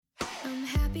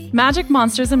Magic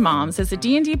Monsters and Moms is a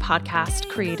D&D podcast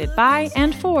created by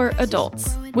and for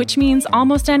adults, which means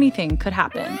almost anything could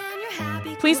happen.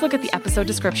 Please look at the episode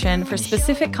description for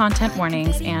specific content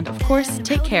warnings and, of course,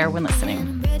 take care when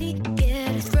listening.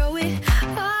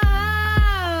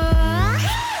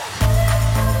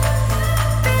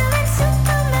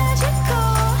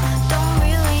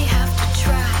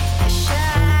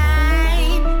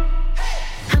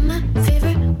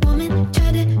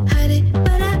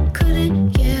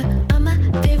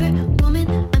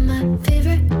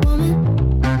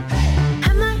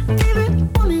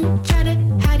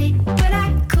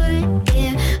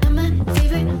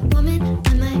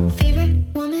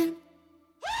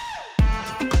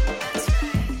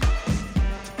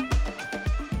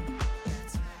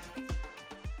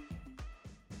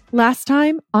 Last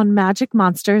time on Magic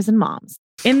Monsters and Moms.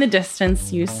 In the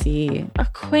distance, you see a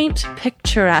quaint,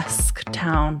 picturesque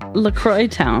town, LaCroix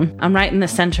Town. I'm right in the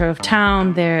center of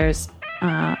town. There's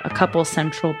a couple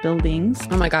central buildings.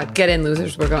 Oh my God, get in,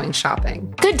 losers. We're going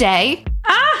shopping. Good day.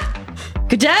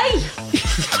 Good day!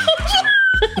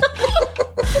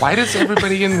 Why does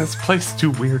everybody in this place do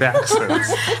weird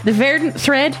accents? The Verdant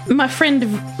Thread, my friend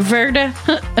Verda,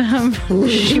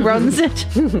 she runs it.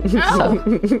 Oh.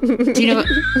 Do you know?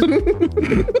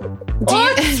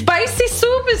 What spicy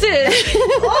soup is it?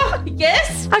 Oh,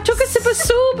 yes. I took a sip of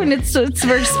soup and it's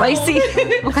very spicy.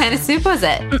 What kind of soup was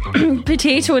it?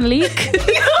 Potato and leek.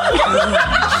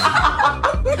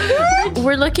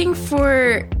 We're looking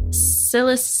for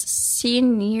Silas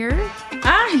Senior.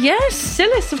 Yes,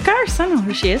 Silas, of course. I know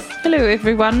who she is. Hello,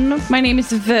 everyone. My name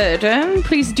is Verda.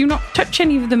 Please do not touch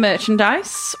any of the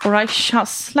merchandise or I shall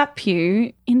slap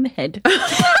you in the head.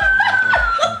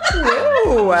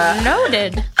 Ooh,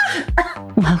 noted.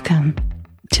 Welcome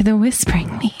to the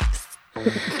Whispering Leaves.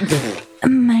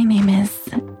 My name is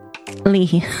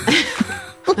Lee.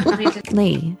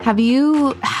 Lee, have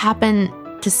you happened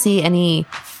to see any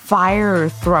fire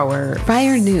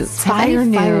newts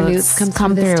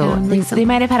come through? They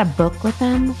might have had a book with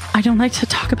them. I don't like to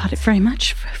talk about it very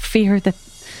much for fear that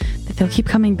they'll keep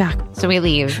coming back. So we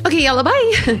leave. Okay, yalla, bye.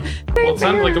 Well, it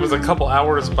sounded like it was a couple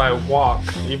hours by walk,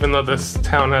 even though this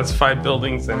town has 5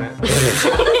 buildings in it.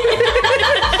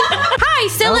 Hi,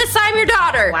 Silas, I'm your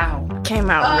daughter. Wow. Came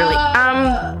out really.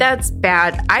 That's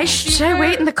bad. Should I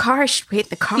wait in the car? I should wait in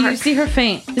the car. You see her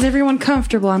faint. Is everyone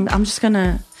comfortable? I'm just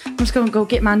gonna go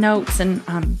get my notes and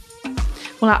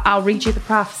I'll read you the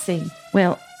prophecy.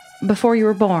 Well, before you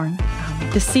were born,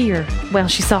 the seer,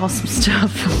 she saw some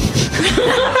stuff.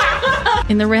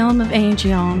 In the realm of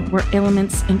Aegeon, where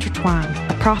elements intertwine,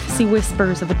 a prophecy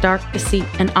whispers of a dark deceit,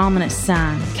 an ominous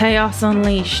sign. Chaos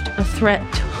unleashed, a threat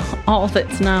to all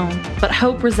that's known. But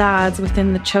hope resides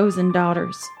within the chosen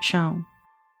daughters shown.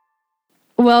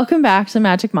 Welcome back to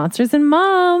Magic Monsters and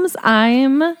Moms.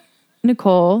 I'm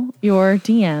Nicole, your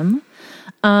DM.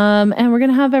 And we're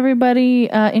going to have everybody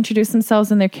introduce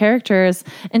themselves and their characters.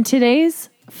 And today's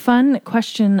fun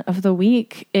question of the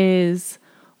week is,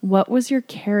 what was your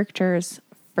character's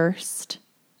first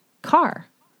car?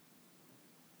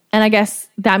 And I guess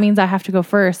that means I have to go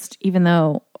first, even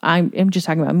though I'm just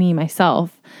talking about me,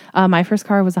 myself. My first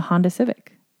car was a Honda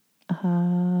Civic.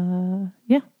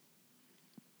 Yeah.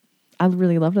 I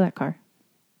really loved that car.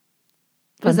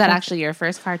 Was that actually your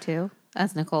first car too,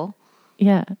 as Nicole?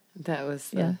 Yeah. That was,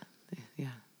 yeah.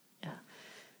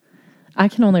 I I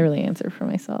can only really answer for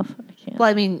myself. I can't. Well,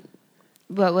 I mean,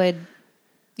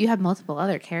 you have multiple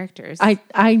other characters.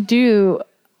 I do.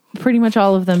 Pretty much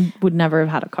all of them would never have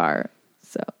had a car.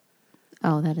 So.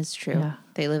 Oh, that is true. Yeah.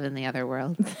 They live in the other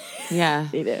world. Yeah.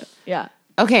 They do. Yeah.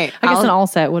 Okay. I guess an all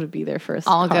set would be their first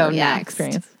I'll car go next.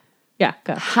 experience. Yeah,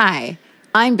 go. Hi,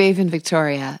 I'm Baven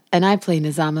Victoria, and I play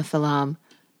Nizama Falam,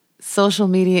 social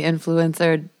media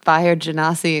influencer, buyer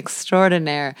genasi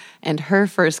extraordinaire, and her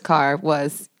first car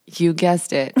was, you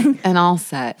guessed it, an all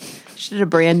set. She did a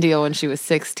brand deal when she was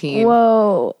 16.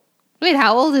 Whoa. Wait,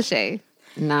 how old is she?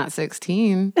 Not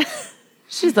 16.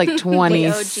 She's like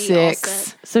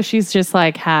 26. So she's just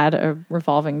like had a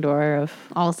revolving door of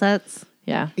All sets?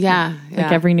 yeah. Yeah.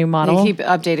 Like every new model. They keep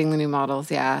updating the new models,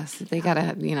 yeah. So they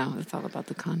gotta, it's all about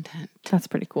the content. That's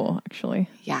pretty cool, actually.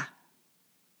 Yeah.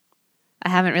 I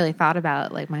haven't really thought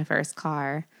about like my first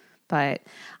car, but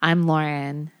I'm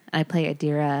Lauren. I play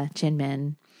Adira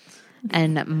Jinmin,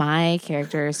 and my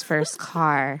character's first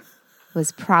car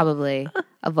was probably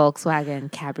a Volkswagen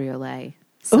Cabriolet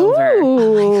Silver.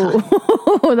 Ooh.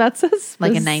 Oh, that's a specific.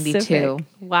 Like a 92.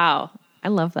 Wow. I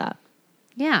love that.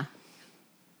 Yeah.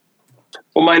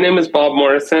 Well, my name is Bob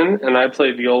Morrison, and I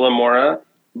play Viola Mora,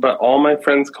 but all my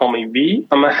friends call me V.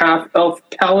 I'm a half-elf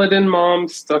Kaladin mom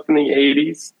stuck in the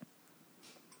 80s.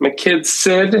 My kid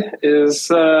Sid is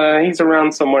he's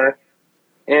around somewhere.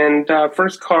 And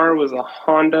first car was a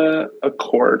Honda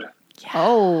Accord.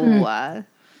 Oh,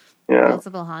 Yeah.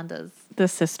 multiple Hondas. The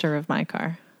sister of my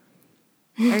car.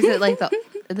 Or is it like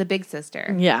the big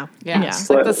sister? Yeah. Yeah. Yeah. It's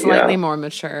like the slightly Yeah. more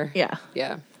mature. Yeah.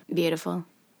 Yeah. Beautiful.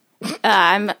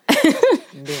 I'm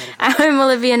I'm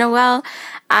Olivia Noel.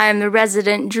 I'm the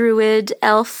resident druid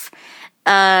elf,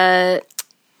 mom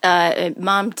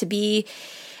to be,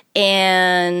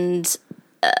 and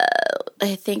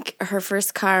I think her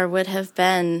first car would have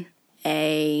been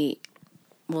a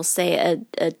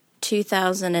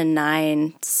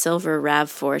 2009 silver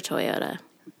RAV4 Toyota.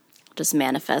 Just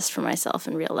manifest for myself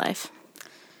in real life.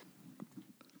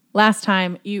 Last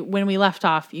time when we left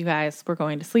off, you guys were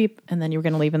going to sleep and then you were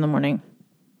going to leave in the morning.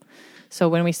 So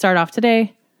when we start off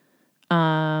today,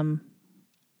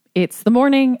 it's the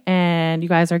morning and you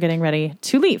guys are getting ready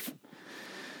to leave.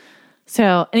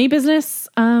 So any business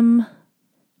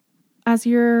as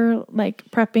you're like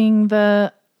prepping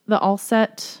the all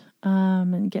set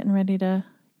and getting ready to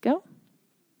go?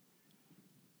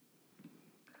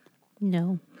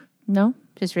 No. No?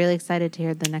 Just really excited to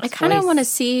hear the next I kind of voice. want to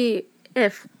see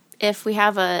if we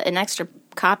have an extra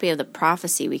copy of the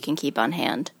prophecy we can keep on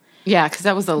hand. Yeah, because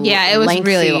that was a Yeah, it was lengthy,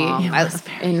 really long.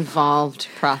 involved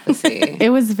prophecy. It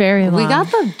was very long. We got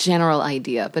the general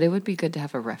idea, but it would be good to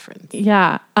have a reference.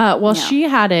 Yeah. She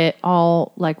had it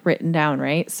all like written down,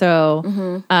 right?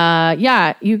 So,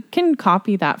 yeah, you can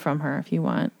copy that from her if you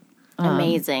want.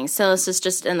 Amazing. Silas is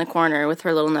just in the corner with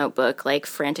her little notebook, like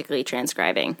frantically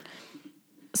transcribing.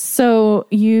 So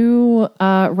you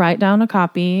write down a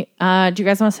copy. Do you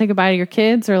guys want to say goodbye to your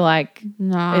kids or like,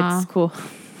 Nah. it's cool?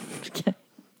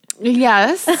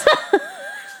 Yes.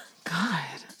 God.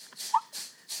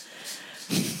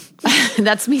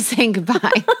 That's me saying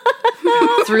goodbye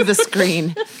through the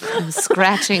screen. I'm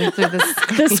scratching through the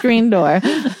screen. The screen door.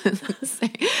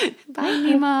 Bye,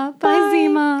 Nima. Bye,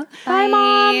 Zima. Bye,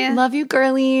 Mom. Love you,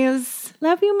 girlies.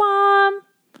 Love you, Mom.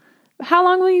 How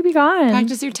long will you be gone?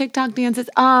 Practice your TikTok dances.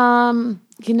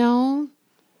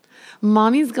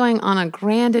 Mommy's going on a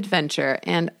grand adventure,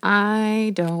 and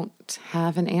I don't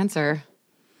have an answer.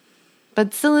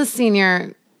 But Silas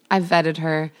Senior, I vetted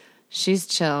her. She's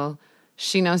chill.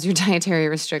 She knows your dietary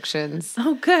restrictions.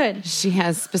 Oh, good. She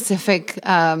has specific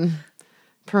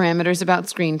parameters about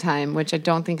screen time, which I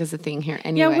don't think is a thing here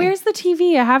anyway. Yeah, where's the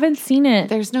TV? I haven't seen it.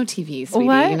 There's no TV, sweetie.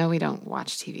 What? You know we don't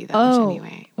watch TV that much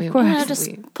anyway. of course. Yeah,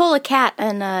 just pull a cat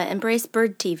and embrace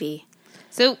bird TV.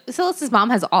 So Silas's mom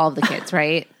has all of the kids,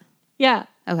 right? Yeah.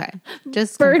 Okay.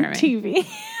 Just Bird confirming. TV.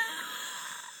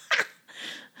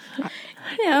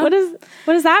 Yeah. What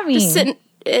does that mean? Just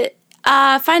sit,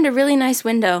 find a really nice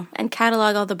window and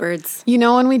catalog all the birds. You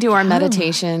know when we do our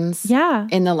meditations Yeah.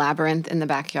 in the labyrinth in the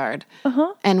backyard,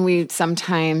 and we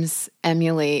sometimes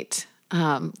emulate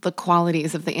the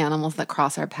qualities of the animals that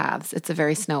cross our paths. It's a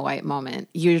very Snow White moment.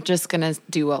 You're just going to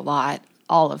do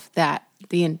all of that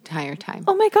the entire time.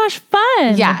 Oh my gosh,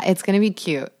 fun. Yeah, it's going to be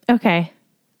cute. Okay.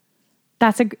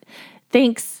 That's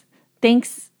thanks.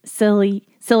 Thanks,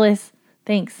 Silas.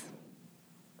 Thanks.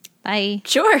 Bye.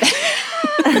 Sure.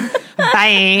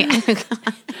 Bye.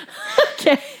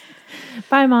 Okay.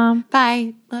 Bye, Mom.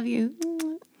 Bye. Love you.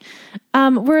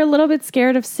 We're a little bit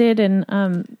scared of Sid and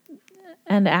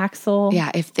Axel. Yeah,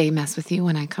 if they mess with you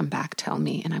when I come back, tell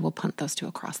me, and I will punt those two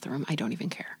across the room. I don't even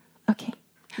care. Okay.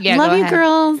 Yeah, Love go you, ahead.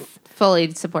 girls.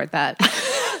 Fully support that.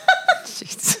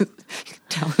 Jesus.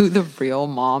 Tell who the real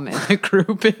mom in the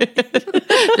group is.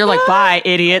 You're like, bye,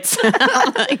 idiots. I'm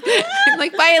like,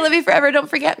 bye, I love you forever. Don't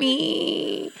forget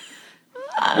me.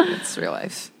 It's real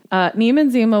life.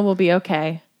 Neiman Zima will be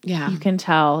okay. Yeah. You can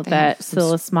tell that have some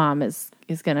Silas' mom is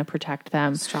going to protect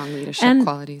them. Strong leadership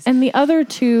qualities. And the other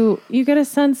two, you get a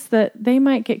sense that they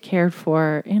might get cared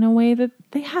for in a way that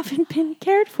they haven't been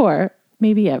cared for,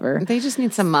 maybe ever. They just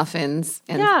need some muffins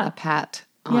and Yeah. a pat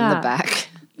on Yeah. the back.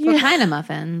 What kind of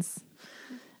muffins?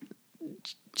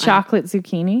 Chocolate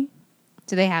zucchini.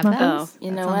 Do they have Oh, those?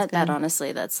 you know what? That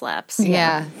honestly, that slaps.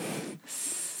 Yeah.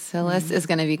 Silas is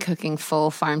going to be cooking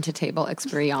full farm to table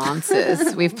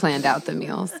experiences. We've planned out the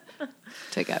meals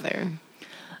together.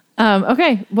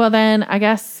 Okay. Well, then I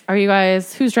guess, are you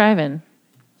guys, who's driving?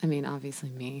 I mean, obviously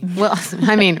me. Well,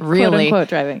 I mean, really, Quote unquote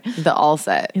driving. the all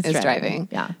set Is is driving. driving.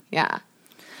 Yeah.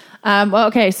 Yeah. Well,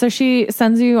 okay. So she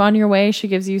sends you on your way. She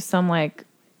gives you some like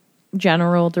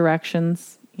general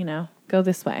directions, go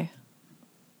this way.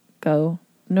 Go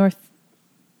north,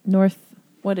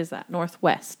 what is that?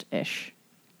 Northwest-ish.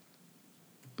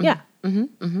 Yeah.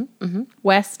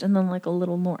 West and then like a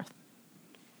little north.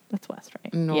 That's west,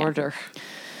 right? In Yeah. order.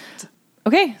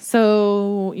 Okay,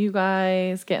 so you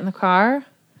guys get in the car.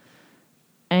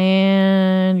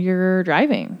 and you're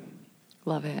driving.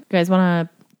 Love it. You guys want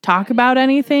to talk about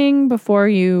anything before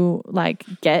you like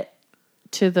get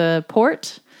to the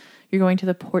port? You're going to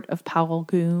the port of Powell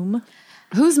Goom.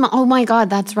 Who's mom? Oh my God,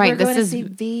 that's right. We're This going to is see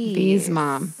V's. V's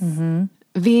mom.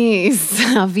 V's.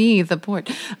 V, the port.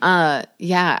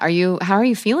 Yeah. How are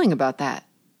you feeling about that?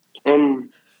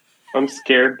 I'm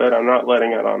scared, but I'm not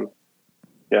letting it on.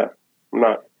 Yeah, I'm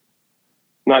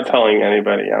not telling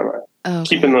anybody. I'm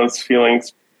keeping those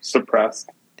feelings suppressed.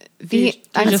 V,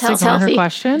 I'm Just so ignore her healthy.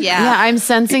 question. Yeah, I'm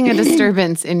sensing a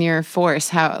disturbance in your force.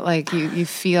 How like you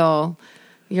feel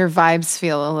your vibes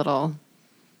feel a little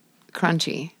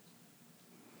crunchy.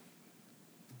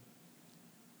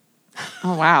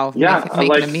 Oh wow! Yeah,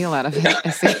 making a meal out of it.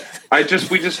 I see.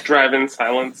 We just drive in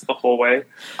silence the whole way.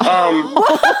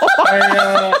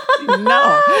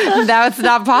 No, that's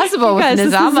not possible with Guys, this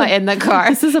is Nizama a- in the car.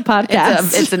 This is a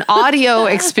podcast. It's an audio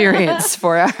experience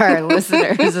for our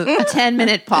listeners. A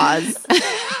 10-minute pause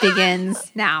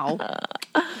begins now.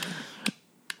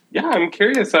 Yeah, I'm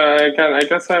curious. I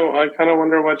guess I kind of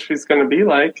wonder what she's going to be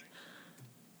like.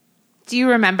 Do you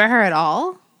remember her at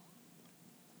all?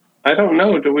 I don't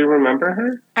know. Do we remember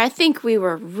her? I think we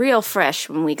were real fresh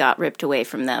when we got ripped away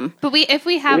from them. But if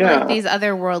we have Yeah. like these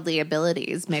otherworldly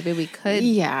abilities, maybe we could.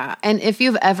 Yeah, and if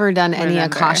you've ever done any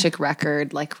Remember. Akashic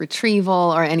record, like retrieval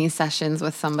or any sessions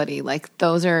with somebody, like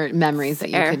those are memories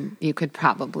that Fair. you could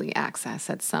probably access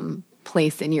at some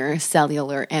place in your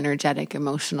cellular, energetic,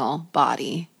 emotional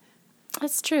body.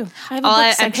 That's true. I have a Oh, book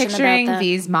I'm section picturing about that.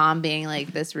 V's mom being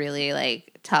like this really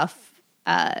like tough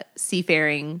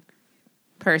seafaring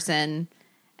person,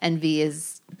 and V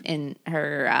is in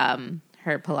her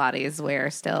her Pilates wear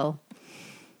still.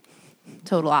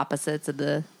 Total opposites of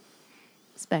the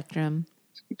spectrum.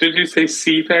 Did you say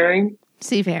seafaring?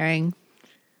 Seafaring.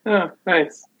 Oh,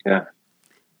 nice. Yeah.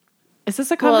 Is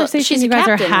this a Well, conversation she's a you guys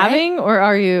captain, are right? having, or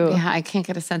are you? Yeah, I can't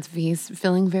get a sense. V's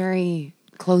feeling very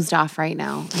closed off right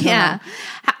now. I don't Yeah.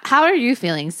 know. How are you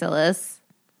feeling, Silas?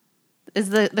 Is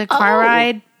the car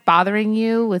ride bothering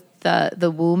you with the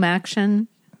womb action?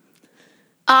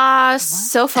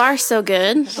 So far so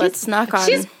good. Let's knock on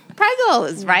She's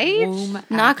preggles, right?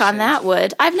 knock on that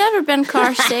wood. I've never been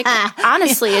car sick.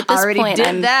 Honestly, at this Already point, did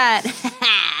I'm that.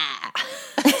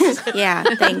 yeah.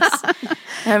 Thanks.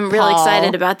 I'm really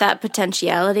excited about that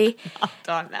potentiality.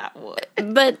 On that wood.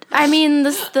 But I mean,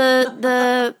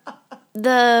 the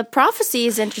prophecy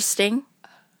is interesting.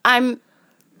 I'm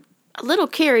a little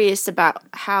curious about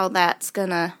how that's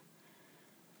gonna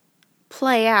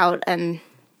play out, and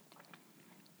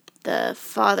the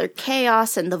Father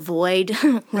Chaos and the Void.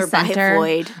 We're by center.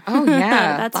 Void. Oh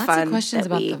yeah, That's lots fun of questions that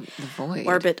about we the void.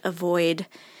 Orbit a void.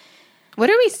 What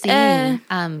are we seeing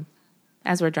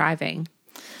as we're driving?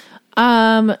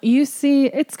 You see,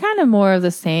 it's kind of more of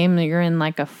the same. You're in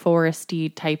like a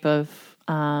foresty type of.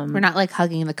 We're not like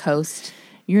hugging the coast.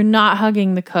 You're not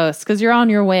hugging the coast because you're on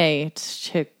your way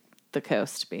to the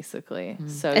coast, basically.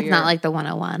 So It's not like the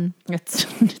 101.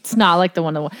 it's not like the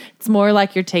 101. It's more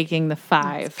like you're taking the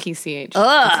 5. PCH.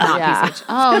 Yeah.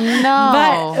 Oh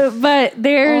no! But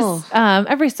there's Oh.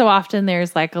 every so often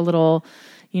there's like a little,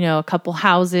 a couple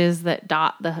houses that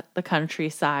dot the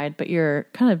countryside, but you're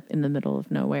kind of in the middle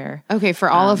of nowhere. Okay, for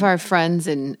all of our friends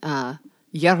in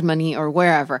Germany or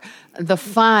wherever, the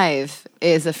 5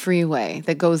 is a freeway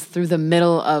that goes through the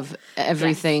middle of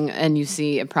everything, and you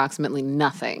see approximately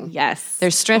nothing. Yes.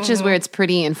 There's stretches where it's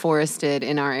pretty and forested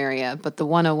in our area, but the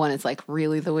 101 is like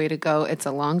really the way to go. It's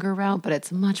a longer route, but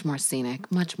it's much more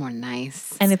scenic, much more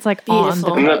nice. And it's like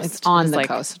Beautiful. on the coast. It's on It's the like-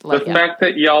 coast. The Like, fact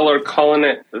that y'all are calling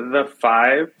it the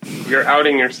 5, you're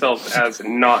outing yourself as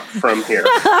not from here.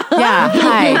 yeah,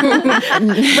 hi.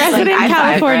 Resident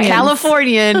Californian.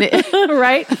 Californian.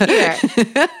 right here.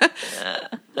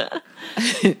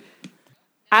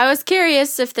 I was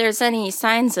curious if there's any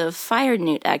signs of fire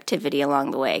newt activity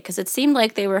along the way, because it seemed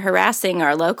like they were harassing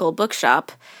our local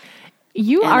bookshop.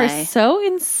 You And are I- so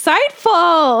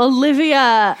insightful,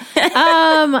 Olivia.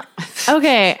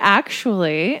 Okay,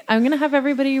 actually, I'm going to have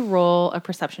everybody roll a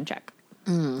perception check.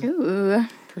 Ooh.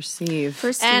 Perceive.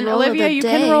 First And roll of Olivia, the you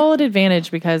day. can roll at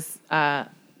advantage because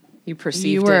You perceived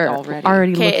you were it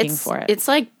already. looking it's, for it. It's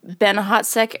like been a hot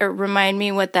sec. Or remind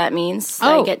me what that means.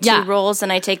 Oh, I get 2 yeah. rolls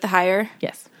and I take the higher.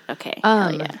 Yes. Okay.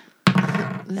 Hell yeah.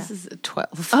 This is a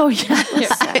 12. Oh, yeah.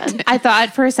 I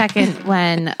thought for a second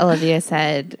when Olivia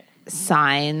said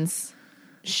signs,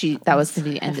 that was going to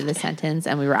be the end of the sentence,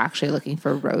 and we were actually looking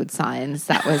for road signs.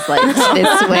 That was like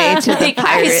this way to the I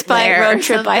pirate spy lair. road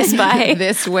trip. I spy.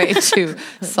 This way to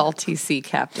salty sea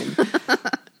captain.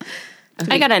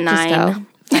 I got a 9. go.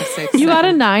 6, You got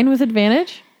a 9 with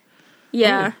advantage?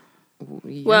 Yeah.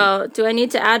 Well, do I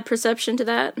need to add perception to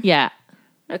that? Yeah.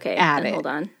 Okay, Add then it. hold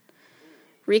on.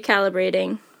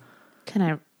 Recalibrating. Can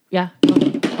I? Yeah.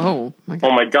 Oh my god.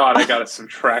 Oh my god, I gotta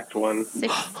subtract one.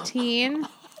 16.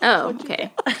 Oh,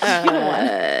 okay.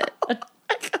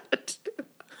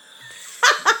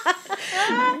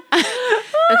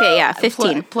 Okay, yeah,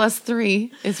 15. Plus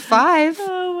 3 is 5.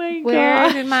 Oh my Where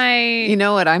did my? You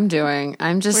know what I'm doing?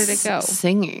 I'm just Where'd it go?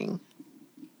 singing.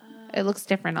 It looks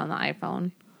different on the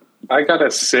iPhone. I got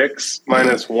a 6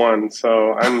 minus 1,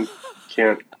 so I'm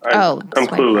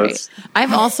clueless.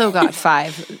 I've also got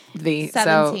 5. The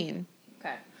 17.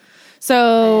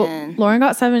 So And- Lauren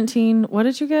got 17. What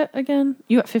did you get again?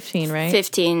 You got 15, right?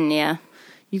 15, yeah.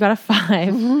 You got a 5.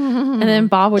 And then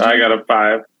Bob, what I you got a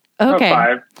 5. Okay. A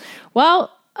 5.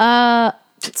 Well,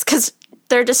 It's because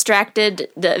they're distracted.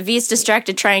 The V's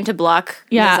distracted trying to block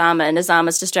Yeah. Nizama, and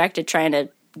Nizama's distracted trying to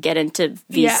get into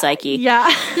V's psyche. Yeah.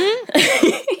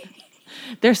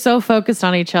 They're so focused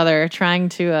on each other, trying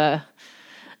to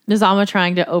Nizama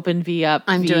trying to open V up.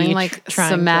 I'm V doing like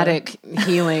trying to- somatic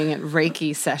healing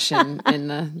Reiki session in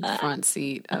the front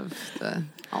seat of the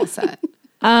all set.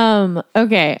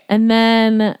 Okay. And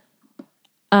then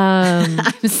I'm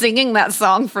singing that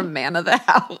song from Man of the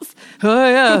House.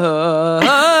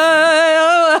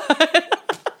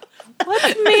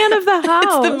 Man of the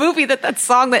House. The movie that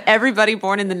song that everybody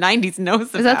born in the 90s knows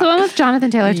about. Is that the one with Jonathan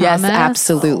Taylor Thomas? Yes,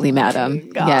 absolutely,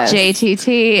 madam. Yes.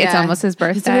 JTT. It's Yeah. almost his It's a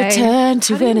birthday. return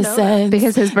to innocence.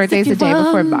 Because his birthday's the day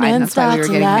before mine. That's why we were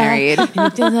getting married.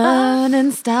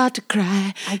 And start to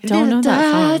cry. I don't know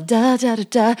that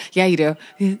song. Yeah, you do.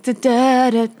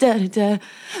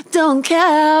 Don't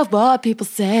care what people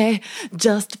say.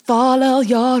 Just follow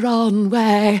your own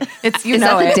way. It's you Is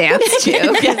know that the it. dance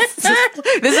too? Yes.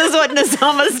 This is what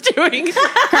Nizama's doing.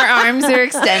 Her arms are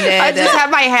extended. I just have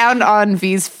my hand on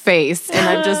V's face, and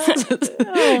I'm just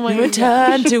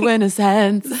return to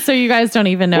innocence. So you guys don't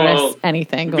even notice Well,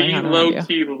 anything going V on around low you.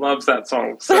 key loves that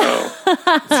song, so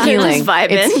Healing. just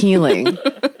vibing. It's healing.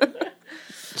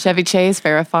 Chevy Chase,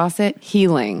 Farrah Fawcett,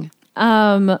 healing.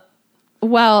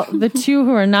 Well, the two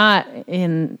who are not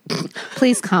in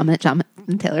Please comment, Jonathan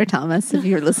Taylor Thomas, if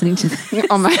you're listening to this.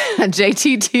 Oh my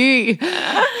JTT.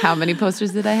 How many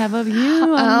posters did I have of you on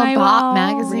my Bop wall?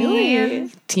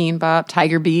 magazine. Teen Bop,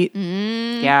 Tiger Beat.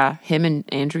 Yeah, him and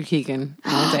Andrew Keegan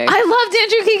all day. I loved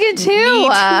Andrew Keegan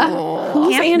too.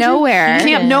 Camp Andrew Nowhere.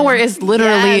 Camp Nowhere is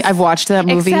literally, Yes. I've watched that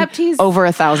movie Except he's over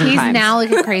 1,000 He's times. now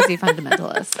like a crazy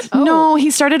fundamentalist. No, he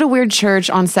started a weird church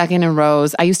on 2nd and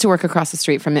Rose. I used to work across the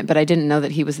street from it, but I didn't know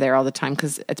that he was there all the time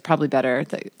because it's probably better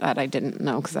that I didn't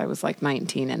know because I was like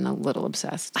 19 and a little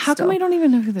obsessed. How come I don't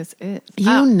even know who this is?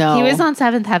 You know. He was on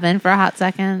Seventh Heaven for a hot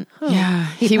second. Yeah.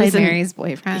 He played was in, Mary's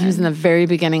boyfriend. He was in the very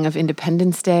beginning of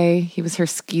Independence Day. He was her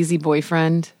skeezy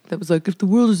boyfriend that was like, if the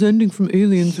world is ending from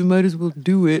aliens, we might as well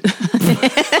do it.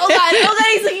 Oh God,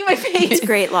 he's licking my face. It's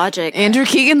great logic. Andrew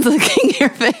Keegan's licking your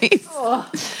face.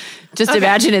 Just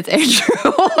imagine it's Andrew.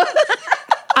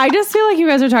 I just feel like you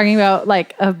guys are talking about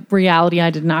like a reality I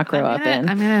did not grow up in.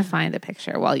 I'm gonna find a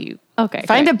picture while you. Okay.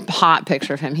 Find great. a hot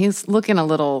picture of him. He's looking a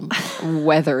little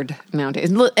weathered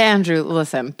nowadays. Andrew,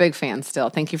 listen, big fan still.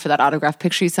 Thank you for that autograph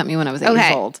picture you sent me when I was 8 years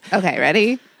Okay. old. Okay.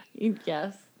 Ready?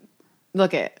 Yes.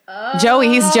 Look at Joey.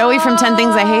 He's Joey from 10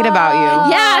 Things I Hate About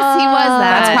You. Yes, he was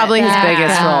that. That's probably his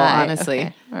biggest role, Right. honestly.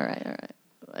 Okay. All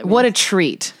right. What a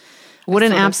treat. What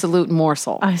an absolute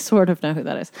morsel. I sort of know who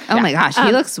that is. Oh my gosh,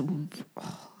 he looks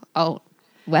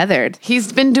weathered.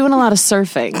 He's been doing a lot of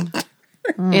surfing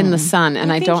in the sun,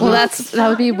 and I don't Well, know. that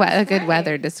would be a good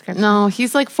weather description. No,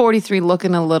 he's like 43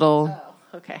 looking a little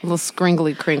Okay.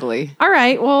 scringly cringly. All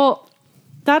right. Well,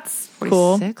 that's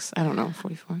cool. 46? I don't know,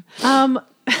 44. Um,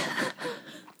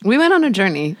 We went on a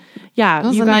journey. yeah,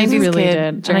 was you a guys 90s really kid did.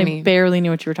 And journey. I barely knew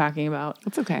what you were talking about.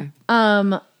 It's okay.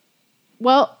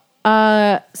 Well,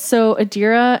 so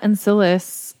Adira and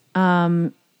Silas,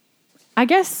 I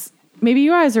guess maybe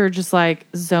you guys are just like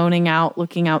zoning out,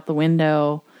 looking out the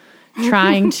window,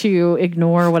 trying to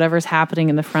ignore whatever's happening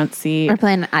in the front seat. We're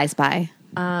playing I Spy.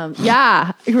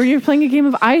 Yeah, you're playing a game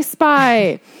of I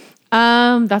Spy.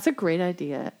 That's a great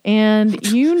idea. And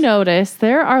you notice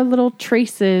there are little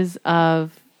traces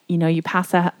of, you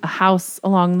pass a house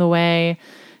along the way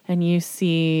and you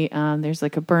see there's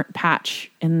like a burnt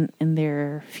patch in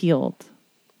their field.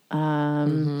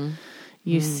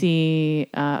 You see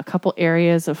a couple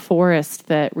areas of forest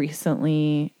that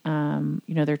recently,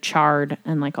 they're charred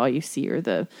and like all you see are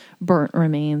the burnt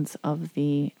remains of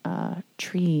the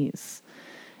trees.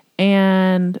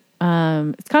 And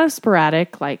it's kind of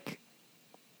sporadic, like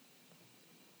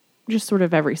just sort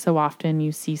of every so often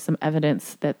you see some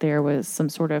evidence that there was some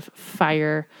sort of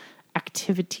fire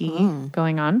activity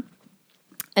going on.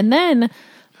 And then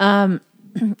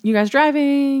you guys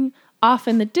driving off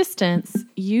in the distance,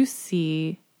 you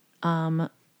see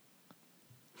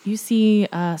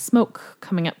smoke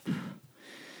coming up.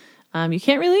 You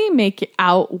can't really make it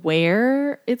out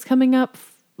where it's coming up,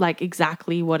 like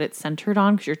exactly what it's centered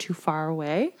on because you're too far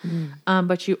away.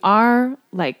 But you are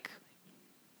like,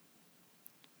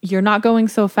 you're not going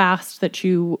so fast that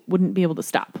you wouldn't be able to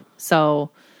stop. So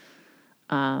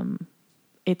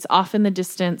it's off in the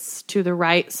distance to the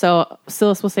right. So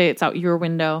Silas will say it's out your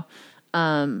window.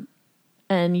 And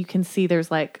you can see there's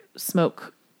like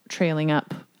smoke trailing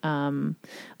up.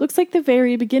 Looks like the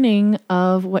very beginning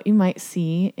of what you might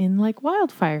see in like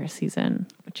wildfire season,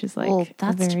 which is like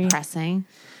that's depressing.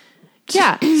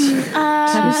 Yeah. Too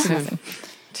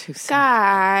soon.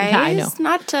 Guys, Yeah, I know.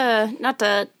 not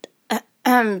to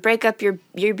break up your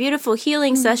beautiful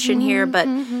healing session here, but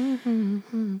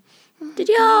did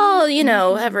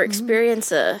y'all, ever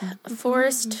experience a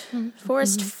forest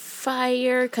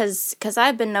fire? Because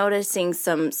I've been noticing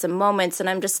some moments, and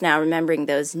I'm just now remembering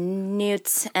those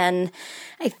newts, and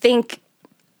I think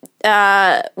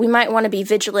we might want to be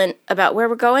vigilant about where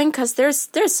we're going, because there's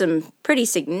some pretty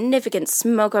significant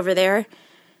smoke over there.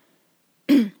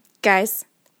 Guys,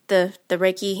 the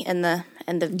Reiki and the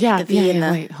V and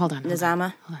the wait, hold on.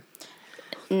 Nizama. Hold on.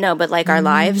 No, but like our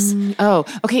lives. Oh,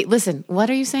 okay. Listen, what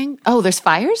are you saying? Oh, there's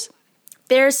fires?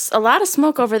 There's a lot of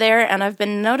smoke over there, and I've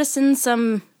been noticing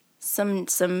some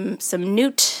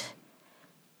newt,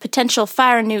 potential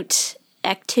fire newt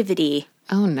activity.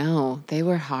 Oh no, they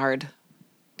were hard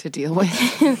to deal with.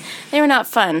 They were not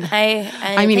fun.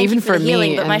 I mean, even for for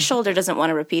healing, me, but my shoulder doesn't want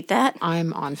to repeat that.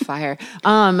 I'm on fire.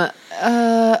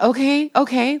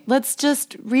 Okay. Let's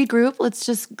just regroup. Let's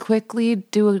just quickly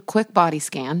do a quick body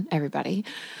scan, everybody.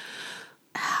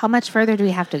 How much further do we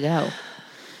have to go?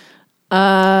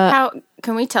 How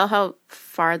can we tell how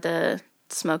far the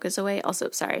smoke is away? Also,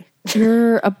 sorry.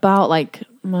 You're about like, I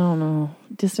don't know,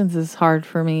 distance is hard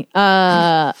for me.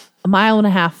 1.5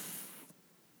 miles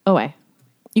away.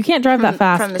 You can't drive that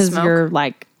fast from the because smoke? you're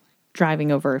like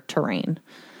driving over terrain.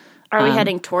 Are we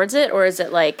heading towards it, or is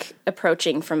it like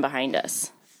approaching from behind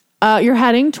us? You're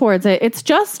heading towards it. It's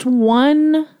just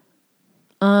one.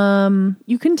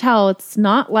 You can tell it's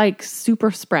not like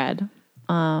super spread.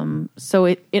 So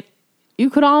it you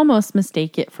could almost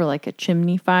mistake it for like a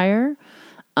chimney fire.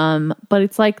 But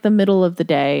it's like the middle of the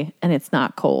day and it's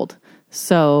not cold.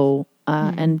 So,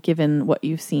 and given what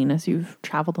you've seen as you've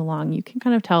traveled along, you can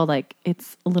kind of tell like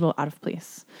it's a little out of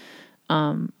place.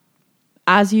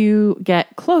 As you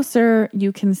get closer,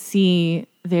 you can see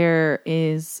there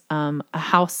is a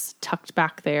house tucked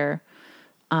back there.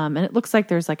 And it looks like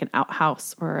there's like an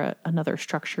outhouse or another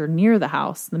structure near the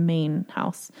house, the main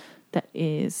house, that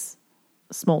is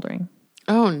smoldering.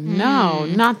 Oh no,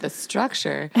 not the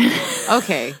structure.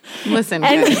 Okay, listen.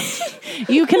 And guys.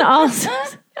 you can also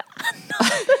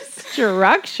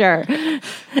structure,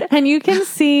 and you can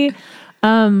see.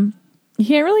 You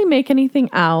can't really make anything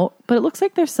out, but it looks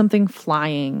like there's something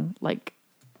flying like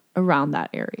around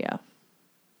that area.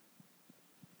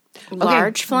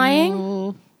 Large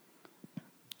flying?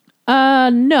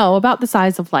 No, about the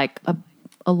size of like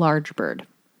a large bird.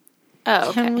 Oh,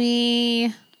 okay. Can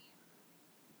we?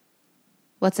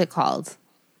 What's it called?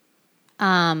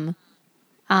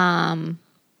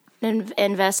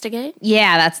 Investigate?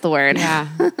 Yeah, that's the word. Yeah.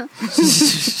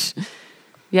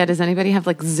 Yeah, does anybody have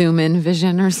like zoom in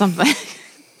vision or something?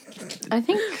 I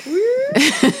think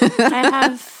I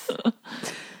have.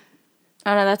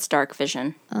 Oh no, that's dark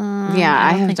vision. Yeah,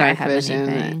 I have think I dark have vision,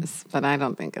 anything. but I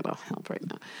don't think it'll help right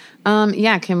now.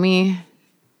 Yeah, can we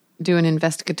do an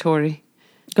investigatory?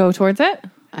 Go towards it.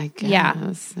 I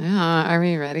guess. Yeah. Are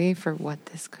we ready for what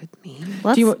this could mean?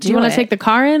 Let's Do you want to take the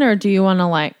car in, or do you want to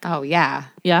like? Oh yeah,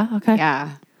 Yeah. Okay.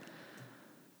 yeah.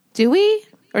 Do we,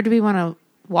 or do we want to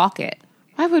walk it?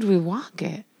 Why would we walk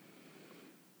it?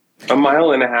 1.5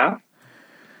 miles?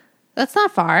 That's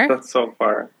not far. That's so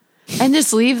far. And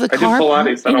just leave the I do car.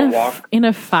 Pilates. I don't walk. In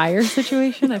a fire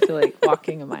situation, I feel like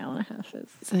walking 1.5 miles is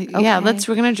It's like, yeah,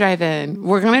 we're gonna drive in.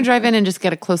 We're gonna drive in and just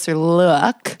get a closer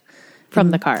look.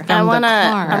 from the car. I'm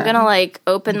car. gonna like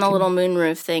open the little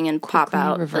moonroof thing and pop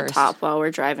out reverse. the top while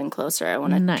we're driving closer. I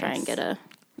want to Nice. try and get a.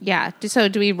 Yeah. So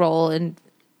do we roll and?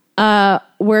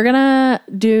 We're gonna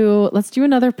let's do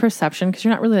another perception because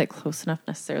you're not really like close enough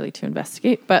necessarily to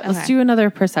investigate, but let's Okay. do another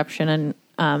perception.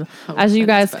 And as you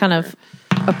guys kind of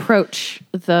approach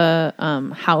the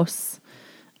house,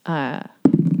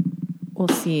 we'll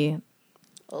see.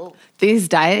 These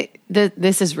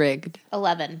this is rigged.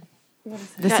 11.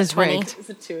 This Got is 20. rigged. Is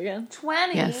it 2 again?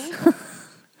 20. Yes.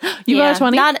 You got a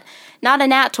 20? Not a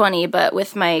nat 20, but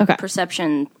with my Okay.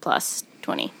 perception plus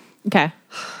 20. Okay.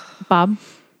 Bob,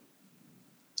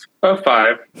 Oh,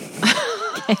 5.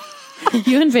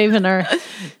 you and Vaven are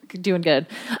doing good.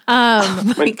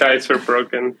 My dice are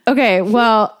broken. Okay,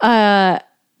 well,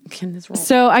 Can this roll?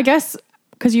 so I guess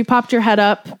because you popped your head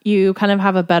up, you kind of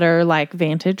have a better like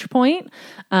vantage point.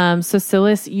 So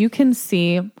Silas, you can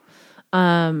see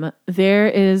there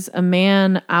is a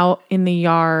man out in the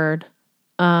yard.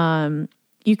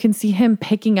 You can see him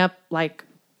picking up like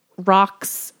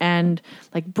rocks and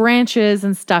like branches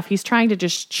and stuff. He's trying to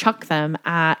just chuck them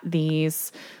at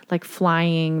these like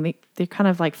flying. They're kind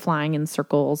of like flying in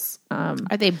circles. Are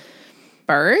they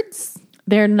birds?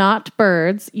 They're not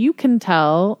birds. You can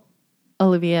tell,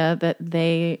 Olivia, that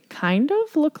they kind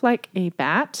of look like a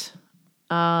bat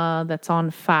that's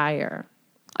on fire.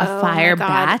 A fire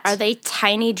bat? Are they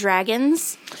tiny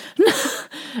dragons?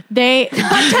 They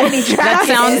That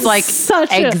sounds like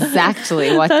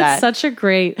exactly what that's that. such a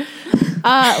great.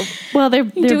 Well, they're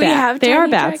Do we have they are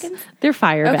tiny bats. dragons? They're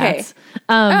fire Okay.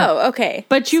 bats. Okay.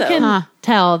 But you can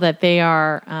tell that they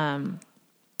are.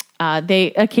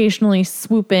 They occasionally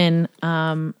swoop in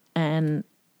and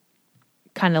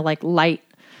kind of like light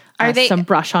they- some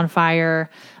brush on fire.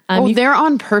 They're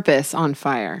on purpose on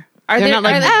fire. Are They're they not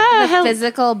like, the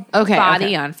physical Okay, body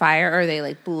okay. on fire, or are they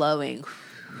like blowing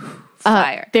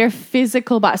fire? Their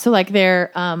physical body, so like their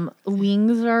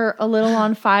wings are a little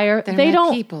on fire. They're They my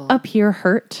don't people. appear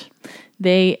hurt.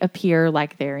 They appear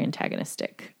like they're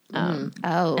antagonistic. Oh.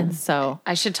 And so,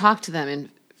 I should talk to them in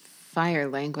fire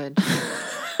language.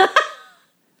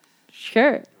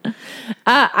 sure.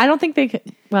 I don't think they could.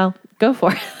 Well, go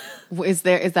for it. Is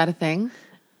that a thing?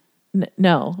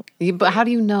 No, But how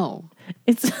do you know?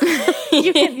 it's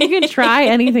you can try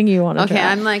anything you want to Okay,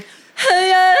 try. I'm like,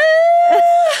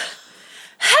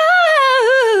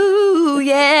 oh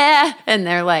yeah, and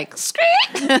they're like, scream.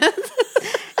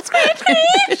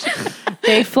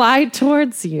 They fly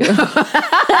towards you and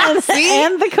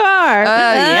the car.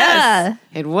 Yes,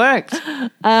 it worked.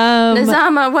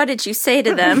 Nazama, what did you say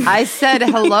to them? I said,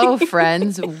 hello,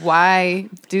 friends. Why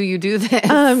do you do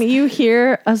this? You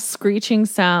hear a screeching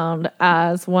sound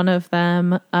as one of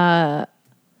them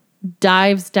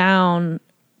dives down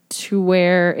to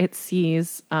where it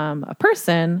sees a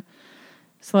person.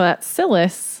 So that's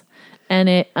Silas, and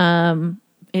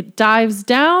it dives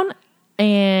down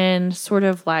and sort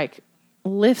of like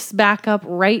lifts back up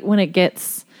right when it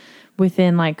gets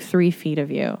within like 3 feet of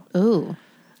you, Ooh.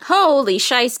 Holy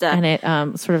shysta. and it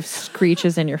sort of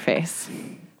screeches in your face.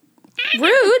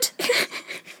 Rude.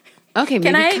 Okay,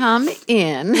 maybe I- come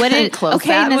in. What and did close okay,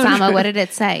 that Nazama, window. what did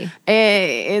it say?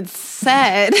 It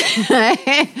said,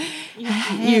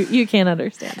 You can't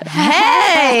understand it.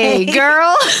 "Hey,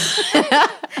 girl."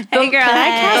 Hey girl,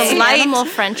 Cast The light- animal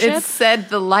friendship. It said,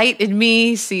 "The light in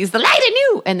me sees the light in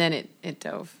you," and then it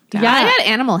dove down. Yeah. I got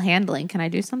animal handling. Can I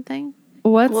do something?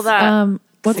 What's Will that-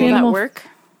 what's Will that animal? work?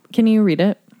 Can you read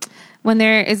it? When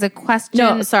there is a question.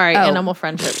 No, sorry, Oh. animal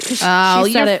friendship. Oh,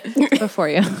 She said it before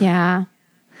you. Yeah.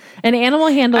 And animal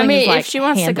handling I mean, is like if she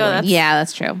wants to go, handling. that's Yeah,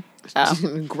 that's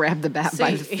true. Grab the bat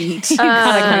by the feet.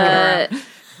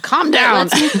 Calm down.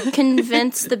 Let's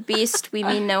convince the beast we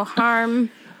mean no harm.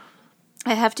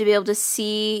 I have to be able to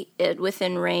see it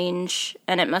within range,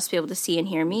 and it must be able to see and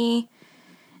hear me.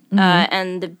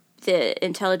 And the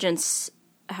intelligence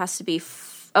has to be.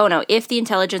 If the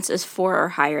intelligence is 4 or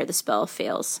higher, the spell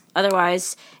fails.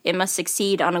 Otherwise, it must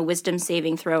succeed on a wisdom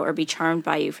saving throw or be charmed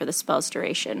by you for the spell's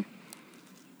duration.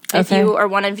 If Okay. you or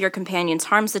one of your companions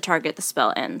harms the target, the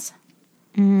spell ends.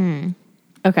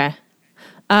 Okay.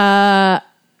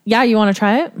 Yeah, you want to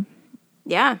try it?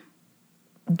 Yeah.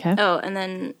 Okay. Oh, and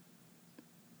then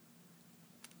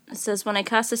it says when I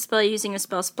cast a spell using a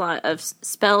spell slot of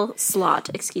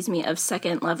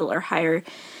second level or higher,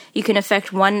 you can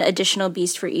affect one additional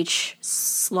beast for each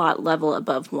slot level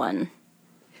above 1.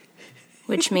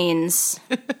 Which means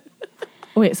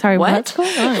Wait, sorry. What? What's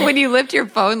going on? When you lift your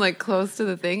phone like close to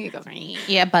the thing, it goes.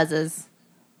 Yeah, it buzzes.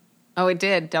 Oh, it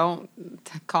did. Don't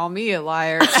call me a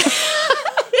liar.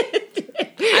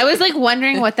 I was like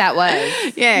wondering what that was.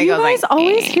 Yeah, it You goes guys like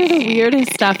always hear the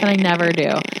weirdest stuff, and I never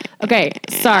do. Okay,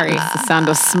 sorry. the sound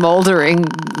of smoldering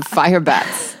fire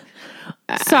bats.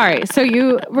 Sorry. So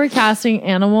you were casting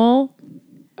animal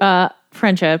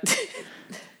friendship.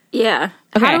 yeah.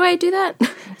 Okay. How do I do that?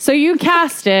 So you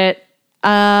cast it.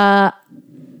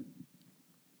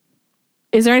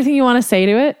 Is there anything you want to say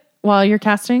to it while you're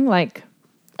casting? Like,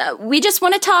 We just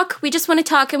want to talk. We just want to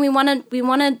talk, and we want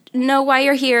to know why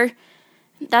you're here.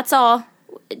 That's all.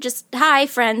 Just hi,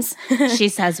 friends. She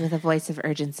says with a voice of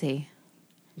urgency.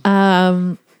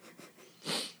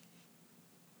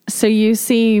 So you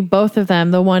see both of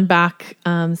them, the one back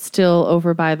still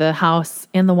over by the house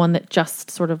and the one that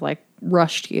just sort of like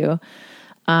rushed you.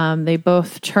 They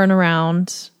both turn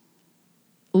around,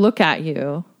 look at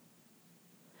you,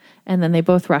 and then they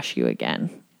both rush you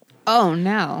again. Oh,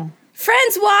 no.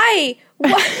 Friends, why?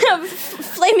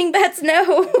 Flaming bats,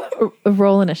 no.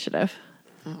 Roll initiative.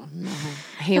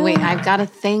 Hey, wait, I've got a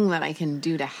thing that I can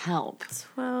do to help.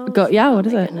 Go. Yeah, what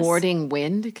is it? Warding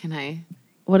wind, can I?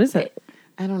 What is it?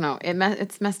 I don't know.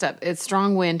 It's messed up. It's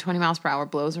strong wind, 20 miles per hour,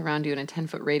 blows around you in a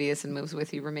 10-foot radius and moves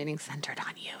with you, remaining centered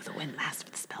on you. The wind lasts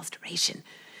for the spell's duration.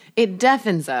 It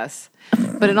deafens us,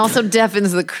 but it also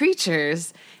deafens the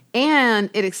creatures, and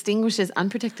it extinguishes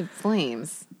unprotected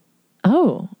flames.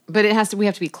 Oh. But we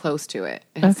have to be close to it.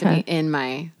 It has to be in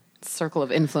my circle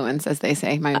of influence, as they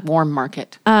say, my warm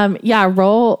market. Yeah,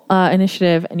 roll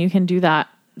initiative, and you can do that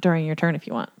during your turn if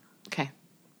you want. Okay.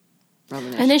 Roll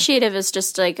Initiative is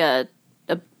just like a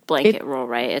blanket roll,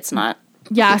 right? It's not.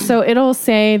 Yeah, so it'll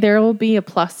say there will be a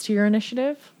plus to your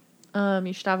initiative.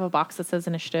 You should have a box that says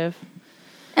initiative.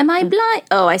 Am I blind?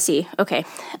 Oh, I see. Okay.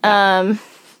 Am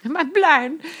I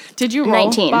blind? Did you roll,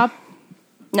 19. Bob?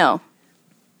 No.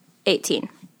 18.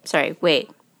 Sorry, wait.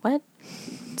 What?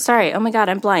 Sorry. Oh my god,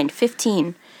 I'm blind.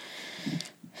 15.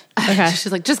 Okay.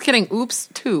 She's like, just kidding. Oops,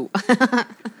 2.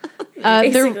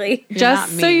 Basically.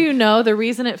 Just so you know, the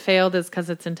reason it failed is because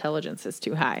its intelligence is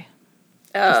too high.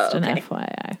 Just an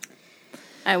FYI.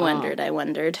 I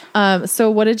wondered. So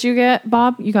what did you get,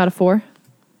 Bob? You got a 4.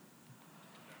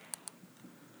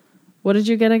 What did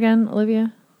you get again,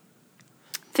 Olivia?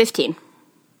 15.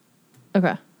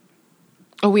 Okay.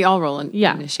 Oh, we all roll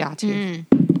initiative.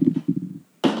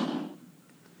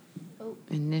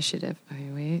 Initiative. Okay,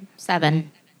 wait.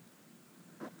 7.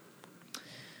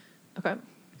 Okay.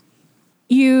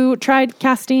 You tried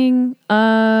casting,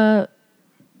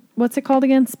 what's it called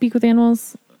again? Speak with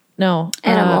animals? No.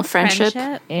 Animal friendship.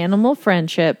 Animal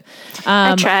friendship.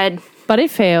 I tried. But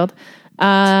it failed.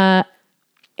 And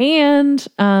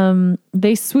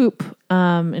they swoop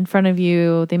in front of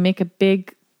you. They make a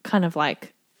big kind of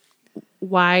like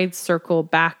wide circle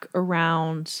back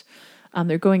around.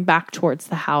 They're going back towards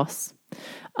the house.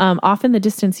 Off in the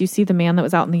distance, you see the man that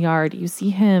was out in the yard. You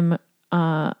see him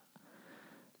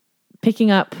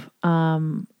picking up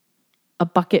a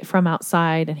bucket from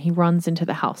outside, and he runs into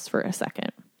the house for a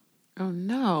second. Oh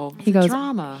no! He goes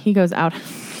drama. He goes out.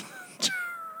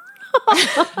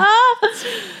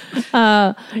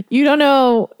 You don't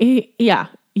know.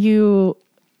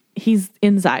 He's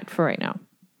inside for right now.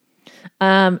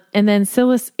 And then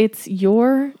Silas, it's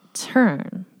your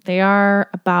turn. They are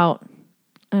about,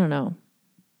 I don't know,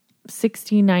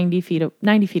 60, 90 feet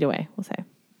away, we'll say.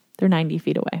 They're 90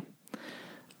 feet away.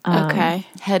 Okay.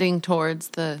 Heading towards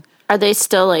the... Are they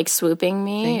still like swooping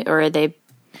me, or are they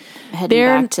heading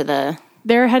back to the...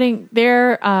 They're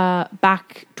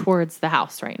back towards the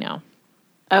house right now.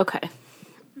 Okay.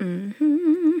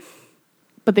 Mm-hmm.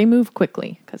 But they move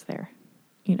quickly because they're,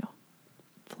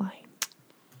 flying.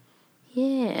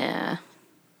 Yeah.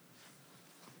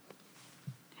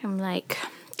 I'm like,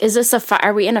 is this a fight?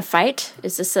 Are we in a fight?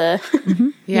 Is this a... Mm-hmm.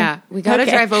 Yeah, we got to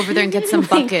drive over there and get some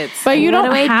buckets. But you don't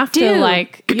do I have do? to,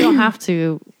 you don't have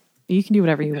to, you can do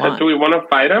whatever you want. Do we want to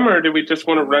fight him, or do we just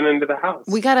want to run into the house?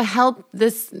 We got to help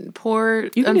this poor,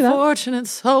 unfortunate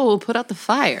soul put out the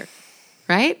fire,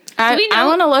 right? I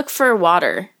want to look for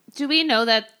water. Do we know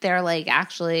that they're like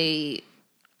actually,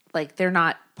 like they're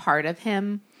not part of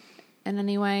him in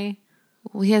any way?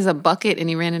 Well, he has a bucket and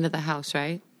he ran into the house,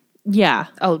 right? Yeah.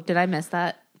 Oh, did I miss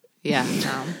that? Yeah.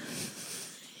 No.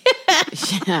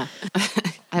 Yeah.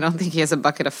 I don't think he has a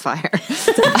bucket of fire.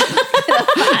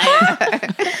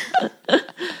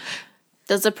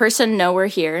 Does the person know we're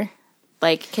here?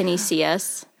 Like, can he see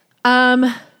us?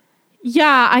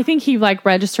 Yeah, I think he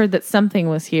registered that something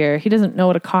was here. He doesn't know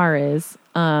what a car is.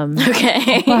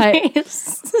 Okay.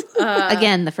 But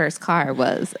Again, the first car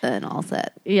was an all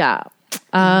set. yeah.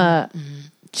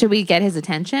 Should we get his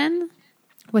attention?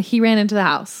 Well, he ran into the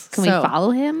house. Can we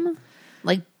follow him?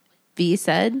 Like B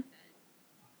said?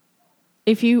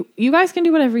 If you guys can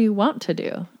do whatever you want to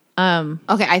do.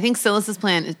 Okay, I think Silas's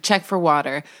plan is check for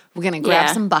water. We're going to grab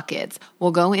some buckets.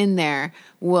 We'll go in there.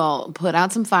 We'll put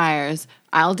out some fires.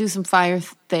 I'll do some fire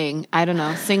thing. I don't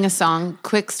know. Sing a song,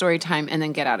 quick story time, and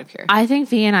then get out of here. I think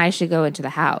V and I should go into the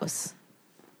house.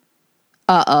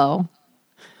 Uh-oh.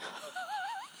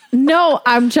 No,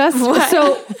 I'm just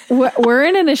so we're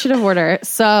in initiative order.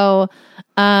 So,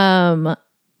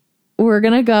 we're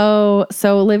gonna go.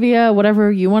 So, Olivia, whatever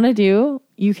you want to do,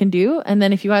 you can do, and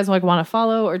then if you guys want to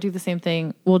follow or do the same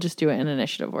thing, we'll just do it in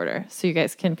initiative order, so you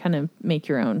guys can kind of make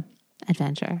your own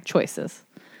Adventure choices.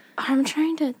 I'm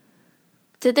trying to.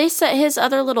 Did they set his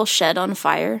other little shed on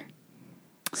fire?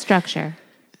 Structure.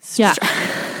 Yeah.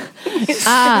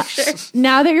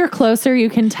 Now that you're closer, you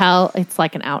can tell it's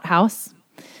like an outhouse.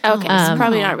 Okay, so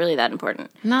probably not really that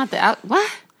important. Not the out. What?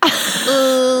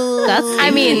 That's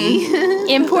I mean,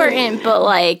 important, but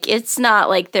like it's not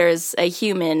like there's a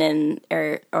human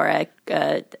or a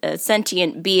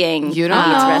sentient being You don't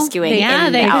he's know. rescuing. yeah,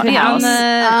 in they the could be on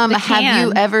outhouse. the Have can.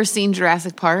 you ever seen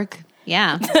Jurassic Park?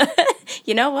 Yeah.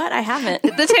 You know what? I haven't. The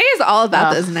today is all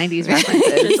about those 90s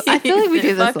references. I feel like we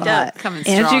do this a Fucked lot. up. Coming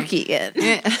Andrew strong. Keegan.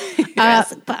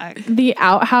 Jurassic Park. The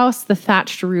outhouse, the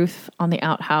thatched roof on the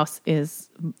outhouse is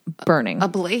burning.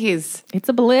 Ablaze. It's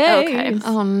a blaze. Okay.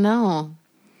 Oh no.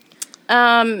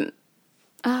 Oh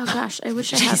gosh, I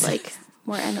wish I had like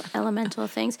more elemental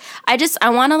things. I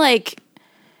want to like.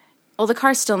 Well, the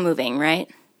car's still moving, right?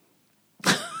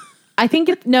 I think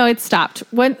it stopped.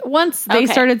 Once they Okay.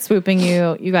 started swooping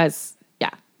you, you guys,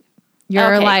 yeah.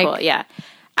 You're Okay, like, cool, yeah.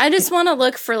 I just want to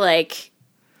look for like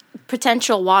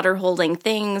potential water holding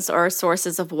things or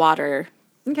sources of water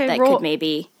okay, that roll. could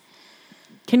maybe.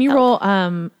 Can you roll,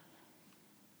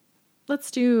 let's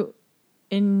do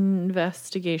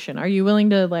investigation. Are you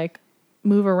willing to like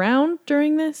move around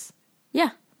during this? Yeah.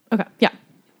 Okay, yeah.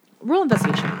 Roll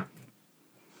investigation.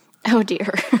 Oh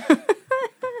dear.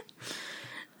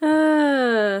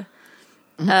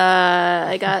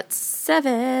 I got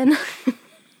 7.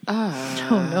 Oh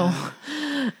no.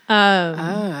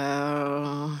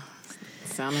 Oh.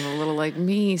 Sounding a little like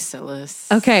me, Silas.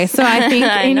 Okay, so I think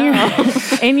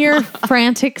in your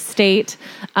frantic state,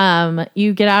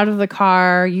 you get out of the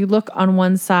car, you look on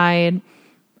one side,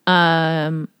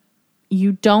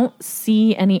 you don't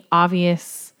see any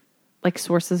obvious like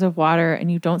sources of water,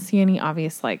 and you don't see any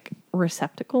obvious like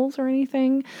receptacles or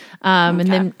anything. And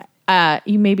then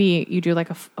you do like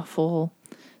a full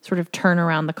sort of turn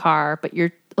around the car, but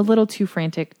you're a little too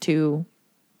frantic to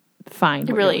find what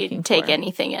you're Really looking take for.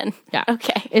 anything in. Yeah.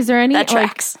 Okay. Is there any That like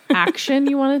tracks. action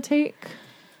you want to take?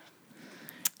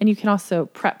 And you can also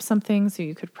prep something, so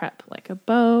you could prep like a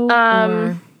bow.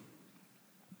 Or...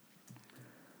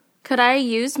 Could I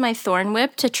use my thorn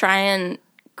whip to try and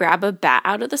grab a bat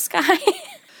out of the sky?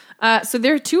 So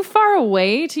they're too far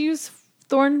away to use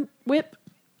thorn whip.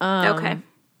 Okay.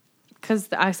 Because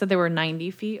I said they were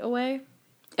 90 feet away.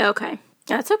 Okay.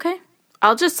 That's okay.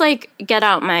 I'll just like get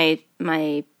out my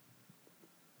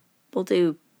we'll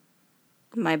do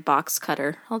my box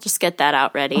cutter. I'll just get that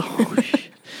out ready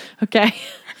Okay.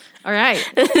 All right.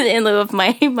 in lieu of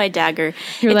my dagger.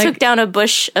 You're it like- took down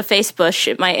a face bush.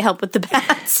 It might help with the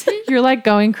bats. You're like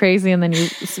going crazy, and then you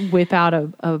whip out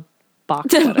a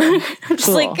box cutter. I'm just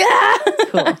like, ah!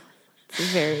 Cool. It's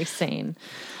very sane.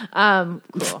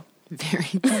 Cool. Very.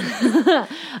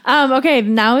 Okay,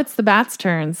 now it's the bat's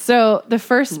turn. So the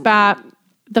first bat,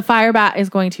 the fire bat, is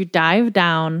going to dive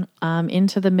down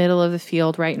into the middle of the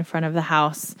field right in front of the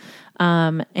house.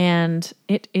 And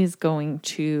it is going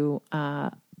to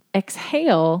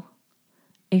exhale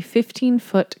a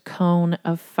 15-foot cone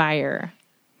of fire.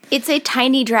 It's a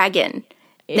tiny dragon.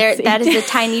 That is a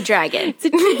tiny dragon. It's a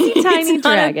teeny tiny It's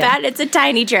not dragon. a bat, it's a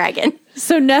tiny dragon.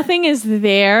 So nothing is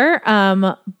there,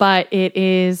 but it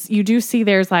is. You do see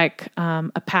there's like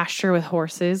a pasture with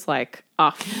horses, like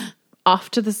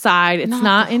off to the side. It's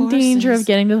not the in danger of horses.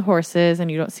 getting to the horses, and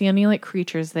you don't see any like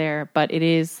creatures there. But it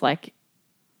is like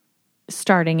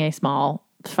starting a small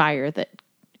fire that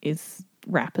is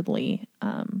rapidly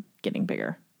getting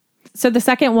bigger. So the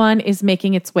second one is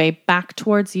making its way back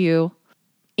towards you.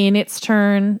 In its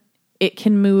turn, it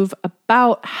can move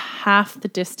about half the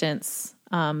distance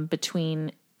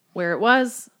between where it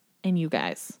was and you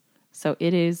guys. So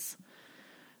it is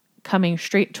coming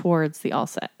straight towards the all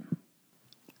set.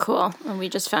 Cool. And we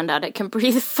just found out it can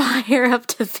breathe fire up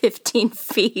to 15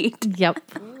 feet. Yep.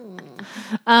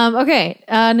 Okay,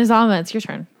 Nizama, it's your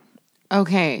turn.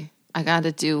 Okay. I got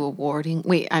to do a warding.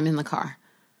 Wait, I'm in the car.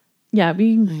 Yeah,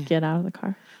 we can get out of the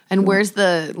car. And where's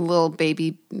the little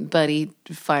baby buddy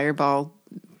fireball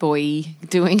boy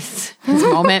doing his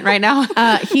moment right now?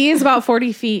 He is about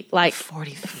 40 feet, like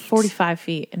 40 feet. 45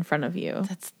 feet in front of you.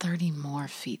 That's 30 more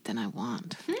feet than I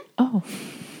want. Oh,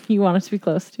 you want it to be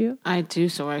close to you? I do,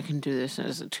 so I can do this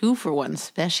as a 2-for-1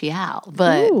 special.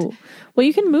 But Ooh. Well,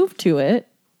 you can move to it.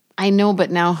 I know,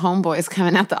 but now Homeboy's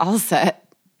coming out the all set.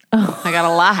 Oh. I got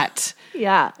a lot.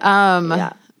 Yeah.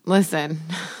 Yeah. Listen.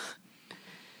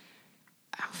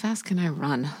 How fast can I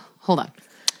run? Hold on.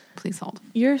 Please hold.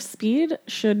 Your speed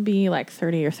should be like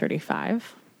 30 or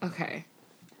 35, Okay.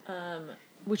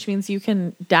 which means you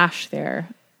can dash there.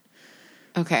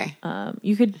 Okay.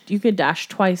 You could dash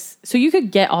twice. So you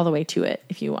could get all the way to it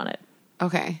if you wanted.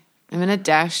 Okay. I'm going to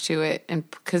dash to it, and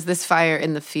because this fire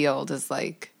in the field is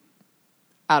like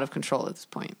out of control at this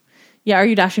point. Yeah, are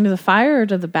you dashing to the fire or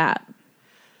to the bat?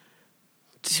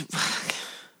 So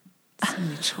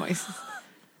many choices.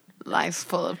 Life's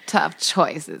full of tough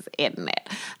choices, isn't it?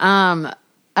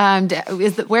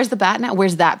 Where's the bat now?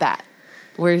 Where's that bat?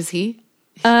 Where is he?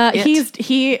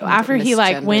 He after he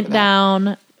like went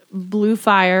down, blew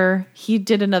fire. He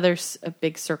did a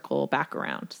big circle back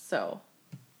around. So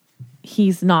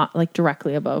he's not like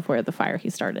directly above where the fire he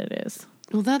started is.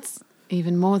 Well, that's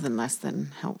even more than less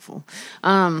than helpful.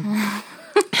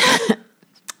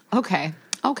 Okay.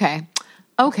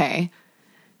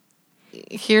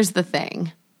 Here's the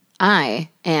thing. I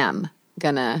am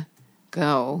gonna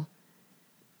go.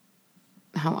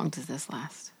 How long does this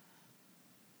last?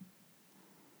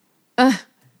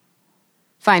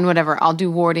 Fine, whatever. I'll do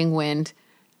warding wind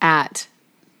at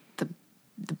the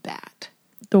bat.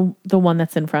 The one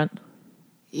that's in front.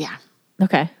 Yeah.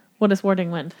 Okay. What is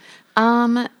warding wind?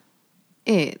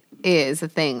 It is a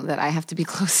thing that I have to be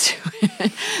close to.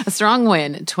 A strong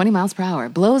wind, 20 miles per hour,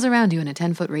 blows around you in a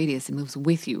 10-foot radius and moves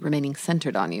with you, remaining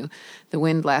centered on you. The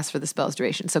wind lasts for the spell's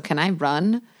duration. So can I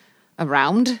run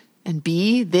around and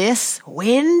be this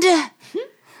wind?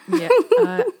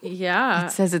 Yeah.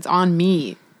 It says it's on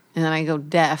me, and then I go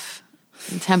deaf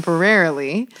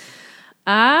temporarily.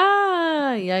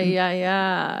 Yeah.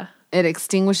 It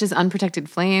extinguishes unprotected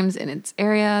flames in its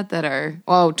area that are,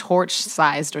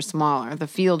 torch-sized or smaller. The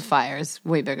field fire is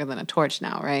way bigger than a torch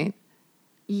now, right?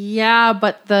 Yeah,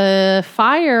 but the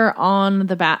fire on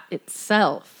the bat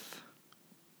itself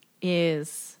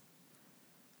is,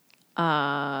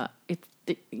 they're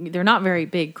not very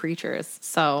big creatures,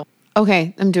 so.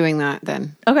 Okay, I'm doing that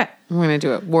then. Okay. I'm going to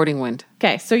do it. Warding wind.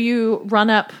 Okay, so you run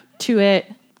up to it.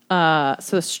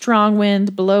 So a strong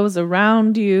wind blows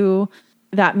around you.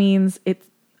 That means it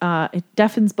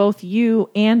deafens both you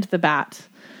and the bat.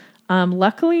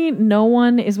 Luckily, no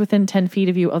one is within 10 feet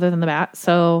of you other than the bat.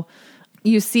 So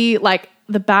you see, like,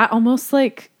 the bat almost,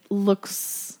 like,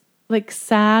 looks, like,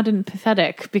 sad and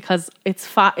pathetic because its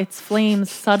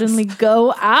flames suddenly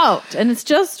go out. And it's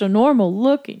just a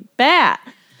normal-looking bat.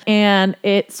 And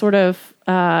it sort of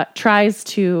tries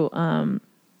to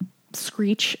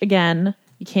screech again.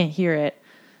 You can't hear it,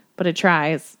 but it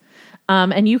tries.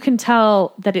 And you can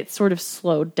tell that it's sort of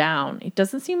slowed down. It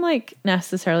doesn't seem like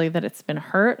necessarily that it's been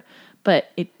hurt,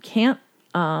 but it can't,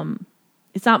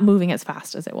 it's not moving as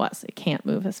fast as it was. It can't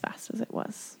move as fast as it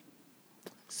was.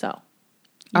 So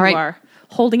you are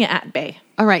holding it at bay.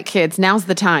 All right, kids, now's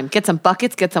the time. Get some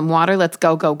buckets, get some water. Let's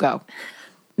go, go, go.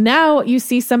 Now you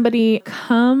see somebody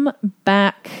come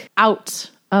back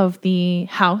out of the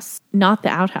house, not the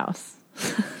outhouse.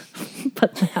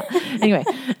 But anyway,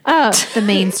 the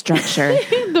main structure.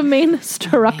 The main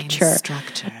structure.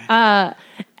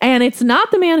 And it's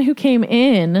not the man who came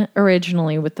in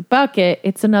originally with the bucket.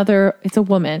 It's a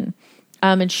woman.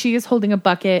 And she is holding a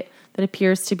bucket that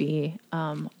appears to be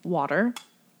water.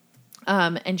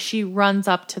 And she runs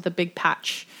up to the big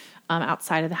patch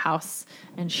outside of the house,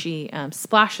 and she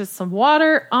splashes some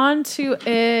water onto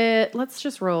it. Let's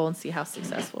just roll and see how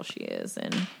successful she is.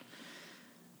 And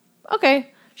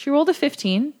okay. She rolled a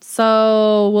 15,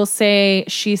 so we'll say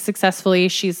she's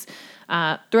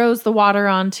throws the water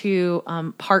onto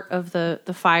part of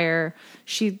the fire.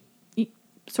 She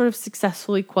sort of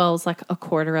successfully quells like a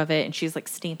quarter of it, and she's like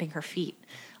stamping her feet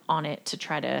on it to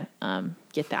try to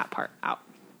get that part out.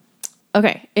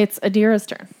 Okay, it's Adira's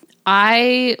turn.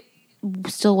 I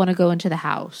still want to go into the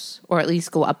house, or at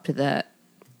least go up to the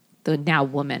now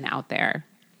woman out there.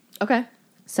 Okay.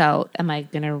 So am I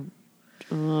going to,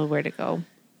 where to go?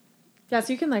 Yeah,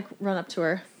 so you can like run up to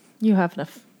her. You have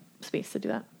enough space to do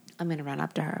that. I'm going to run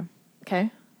up to her.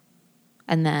 Okay.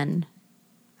 And then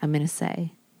I'm going to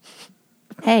say,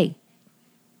 hey.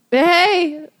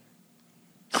 Hey.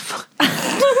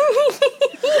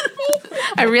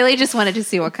 I really just wanted to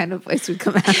see what kind of voice would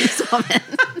come out of this woman.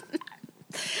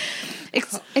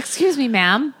 Excuse me,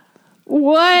 ma'am.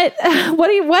 What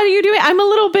are you doing? I'm a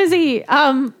little busy.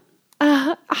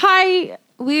 Hi.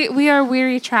 We are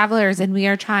weary travelers, and we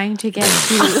are trying to get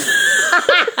to.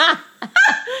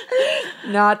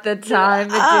 Not the time,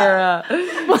 Adira.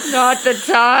 Not the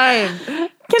time. Can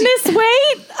this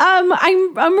wait?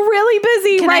 I'm really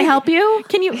busy. Can I help you?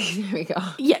 Can you? Here we go.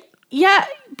 Yeah.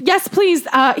 Yes, please.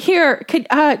 Here, could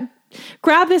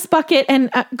grab this bucket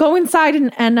and go inside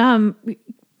and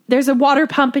there's a water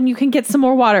pump and you can get some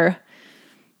more water.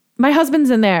 My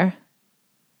husband's in there.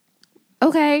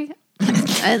 Okay.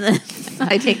 And then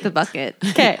I take the bucket.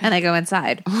 Okay. And I go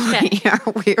inside. We are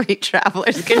weary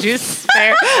travelers. Could you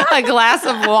spare a glass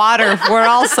of water? We're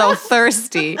all so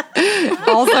thirsty. Also,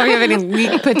 if you have any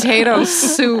weak potato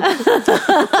soup.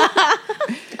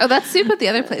 Oh, that soup at the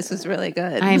other place was really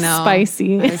good. I know.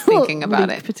 Spicy. I was thinking about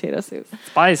Leek it. Potato soup.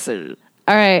 Spicy.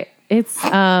 All right.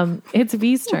 It's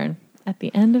V's turn at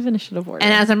the end of initiative order.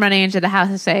 And as I'm running into the house,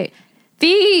 I say,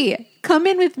 V, come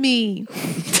in with me.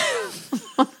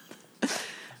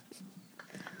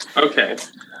 Okay.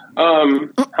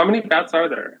 How many bats are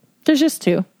there? There's just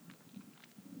 2.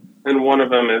 And one of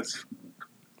them is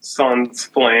Sun's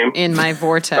flame. In my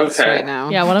vortex Okay. right now.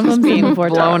 Yeah, one of them being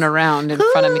vortex. Blown around in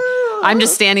front of me. I'm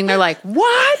just standing there like,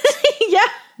 what? Yeah.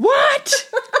 What?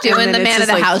 Doing And the then man it's of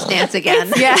the just like- house dance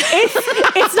again. Yeah.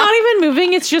 It's not even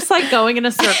moving. It's just like going in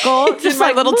a circle. Just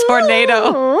my little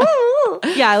tornado.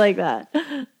 Yeah, I like that.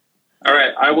 All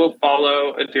right, I will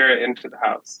follow Adira into the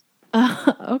house.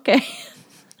 Okay.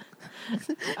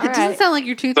 It doesn't sound like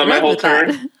you're too Is that my thrilled whole with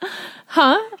that. turn?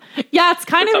 Huh? Yeah, it's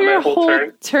kind Is of that my your whole whole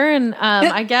turn? turn,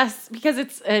 I guess, because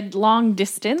it's a long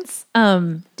distance.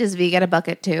 Does V get a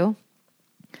bucket too?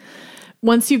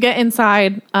 Once you get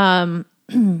inside,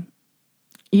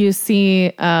 you see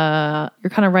you're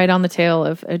kind of right on the tail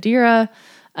of Adira.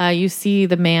 You see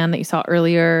the man that you saw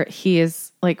earlier. He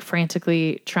is like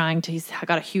frantically trying to, he's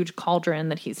got a huge cauldron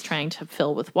that he's trying to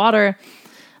fill with water.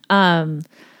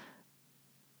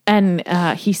 And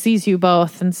he sees you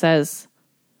both and says,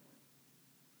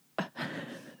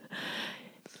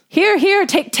 Here,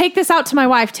 take this out to my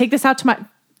wife. Take this out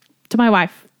to my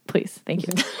wife, please. Thank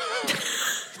you.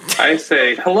 I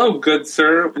say, hello, good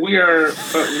sir. We are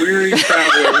weary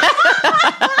travelers.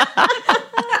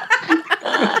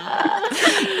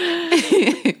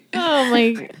 Oh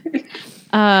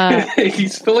my!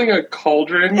 He's filling a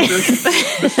cauldron.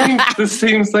 This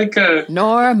seems like a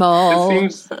Normal.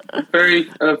 It seems very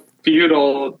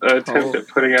futile attempt at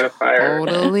putting out a fire.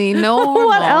 Totally normal.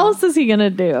 What else is he gonna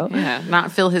do? Yeah,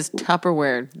 not fill his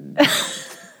Tupperware.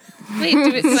 Wait, do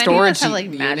any of Storage us have like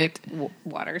unit. magic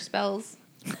water spells?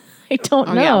 I don't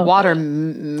Oh know. yeah, water. I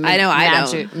know, I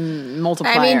magic,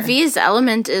 multiplier. I mean, V's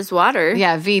element is water.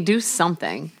 Yeah, V, do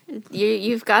something.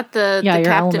 You've got the your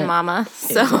captain element mama. is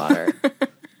So water.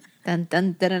 Dun,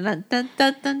 dun, dun, dun, dun,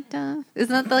 dun, dun, dun.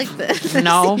 Isn't that like the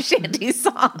No. sea shanty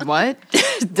song? What?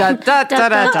 da, da, da,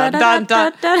 da, da, da,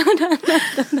 da.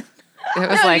 It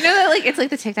was No, like, you know that like it's like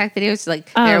the TikTok video. It's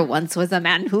like there once was a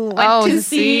man who went oh, to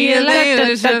see sea. you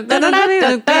later.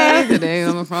 Today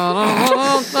on the front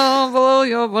of below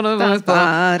your one of us.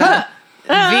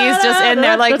 V's just in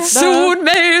there like, soon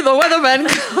may the weatherman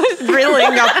come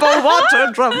drilling up a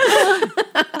water drum.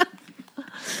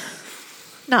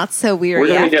 Not so We're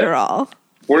weary gonna after get- all.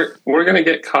 We're gonna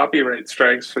get copyright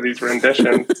strikes for these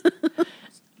renditions.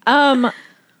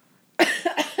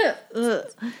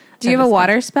 Do you have a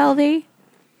water spell, V?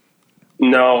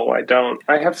 No, I don't.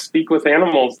 I have speak with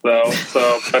animals though.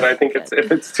 So, but I think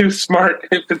if it's too smart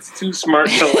to like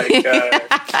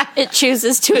it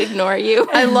chooses to ignore you.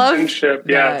 I love friendship.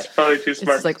 Yeah, it's probably too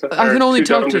smart. It's like, to- I or can only too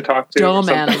talk dumb to or dumb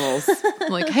something. animals.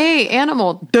 I'm like, hey,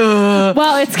 animal. Duh.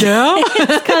 Well, it's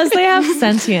because they have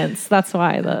sentience. That's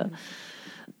why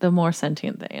the more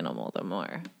sentient the animal, the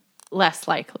more less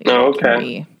likely Oh, it can okay.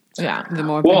 be. Yeah. The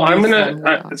more Well, I'm beneath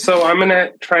gonna. them. So I'm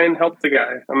gonna try and help the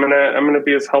guy. I'm gonna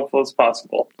be as helpful as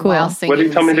possible. While Cool. singing What do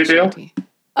you tell me to sea do? shanty.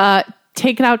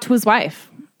 Take it out to his wife.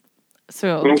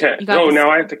 So Okay. you got Oh, this-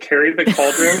 now I have to carry the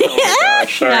cauldron. Oh my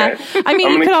gosh! All Yeah. right. I mean,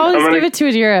 I'm you gonna- could always I'm gonna- give it to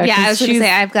Adira. Yeah, I 'cause was going to she's-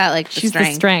 say I've got like the she's strength.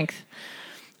 the strength.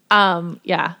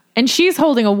 Yeah, and she's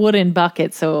holding a wooden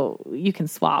bucket, so you can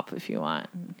swap if you want.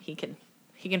 He can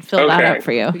fill that Okay. up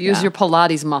for you. Use Yeah. your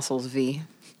Pilates muscles, V.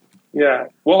 Yeah.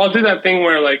 Well, I'll do that thing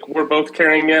where like we're both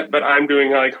carrying it, but I'm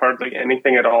doing like hardly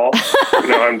anything at all.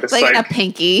 I'm just Like like, a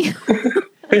pinky.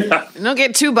 yeah. Don't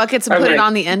get 2 buckets and put Okay. it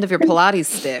on the end of your Pilates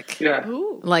stick. Yeah.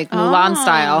 Like Mulan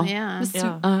style. Yeah.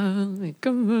 Yeah.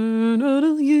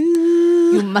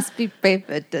 You must be brave.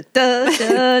 Da, da,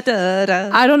 da, da, da.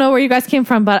 I don't know where you guys came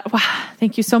from, but wow,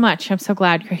 thank you so much. I'm so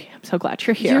glad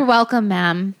you're here. You're welcome,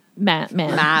 ma'am. Man.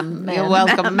 You're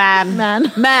welcome,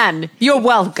 man. Man, you're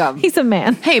welcome. He's a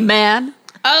man. Hey, man.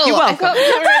 Oh, You're welcome.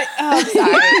 I'm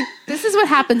sorry. This is what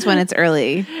happens when it's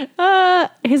early.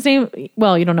 His name.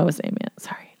 Well, you don't know his name yet.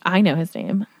 Sorry, I know his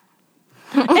name.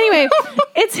 Anyway,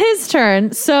 it's his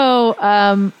turn. So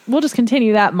we'll just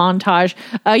continue that montage.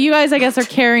 You guys, I guess, are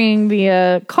carrying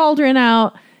the cauldron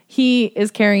out. He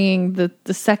is carrying the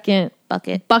second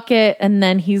bucket, and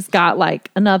then he's got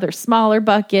like another smaller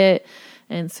bucket.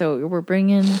 And so we're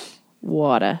bringing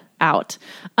water out.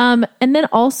 And then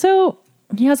also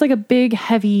he has like a big,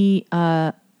 heavy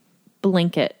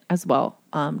blanket as well,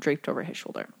 draped over his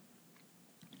shoulder.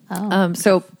 Oh.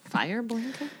 So Fire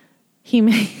blanket? he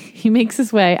makes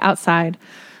his way outside.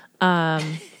 We're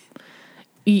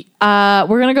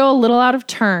gonna go a little out of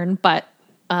turn, but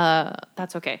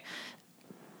that's okay.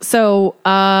 So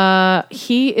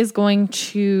he is going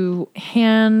to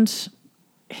hand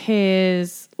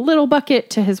his little bucket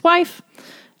to his wife,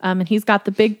 and he's got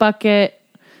the big bucket.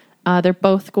 They're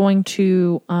both going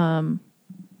to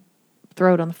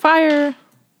throw it on the fire.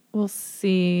 We'll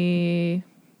see.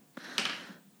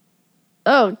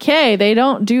 Okay, they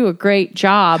don't do a great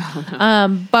job.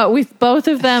 But with both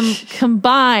of them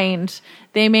combined,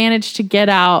 they managed to get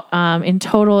out. In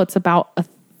total, it's about a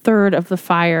third of the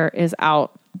fire is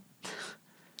out.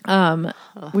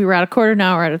 We were at a quarter,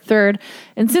 now we're at a third.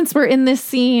 And since we're in this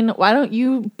scene, why don't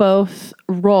you both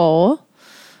roll?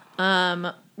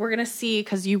 We're going to see,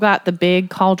 because you got the big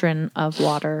cauldron of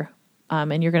water,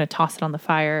 and you're going to toss it on the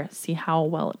fire, see how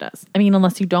well it does. I mean,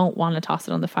 unless you don't want to toss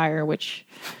it on the fire, which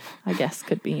I guess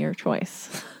could be your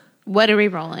choice. What are we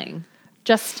rolling?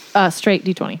 Just straight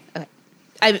D20. Okay.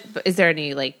 Is there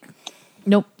any, like...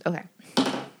 Nope. Okay.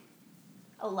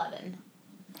 11.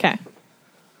 Okay.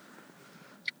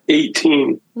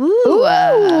 18. Ooh.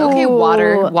 Okay,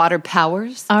 water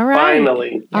powers. All right.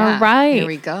 Finally. All right. Here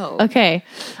we go. Okay.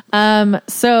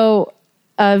 So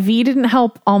V didn't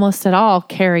help almost at all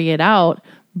carry it out,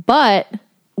 but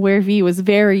where V was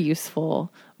very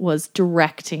useful was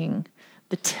directing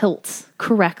the tilt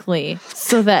correctly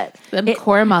so that The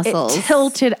core muscles. it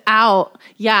tilted out.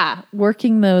 Yeah,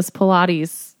 working those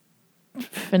Pilates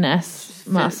finesse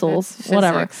muscles,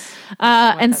 whatever.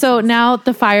 And so now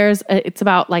the fire's, it's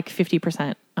about like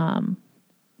 50%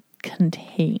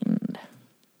 contained.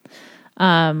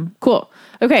 Cool.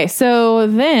 Okay, so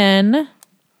then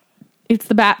it's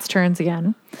the bat's turns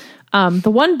again.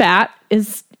 The one bat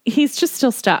he's just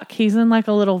still stuck. He's in like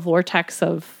a little vortex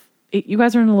of, you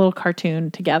guys are in a little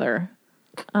cartoon together.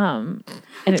 And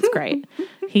it's great.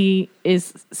 He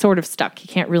is sort of stuck. He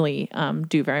can't really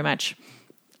do very much.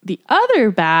 The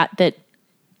other bat that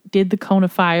did the cone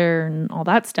of fire and all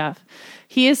that stuff,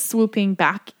 he is swooping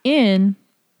back in,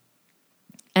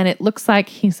 and it looks like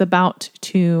he's about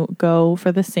to go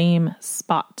for the same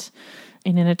spot.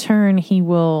 And in a turn,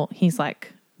 he's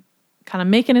like kind of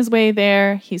making his way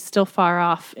there. He's still far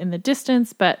off in the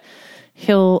distance, but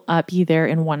he'll be there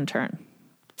in one turn.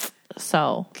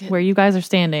 So where you guys are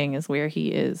standing is where he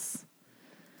is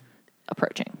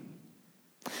approaching.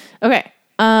 Okay.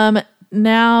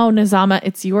 Now, Nizama,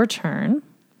 it's your turn.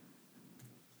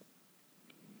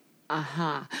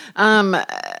 So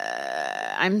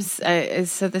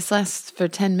this lasts for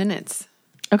 10 minutes.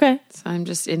 Okay. So I'm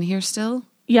just in here still?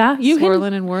 Yeah, you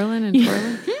swirling and whirling and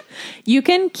twirling? You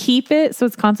can keep it, so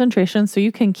it's concentration, so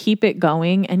you can keep it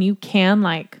going, and you can,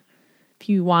 like, if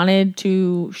you wanted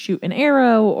to shoot an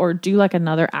arrow or do, like,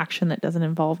 another action that doesn't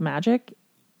involve magic,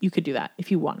 you could do that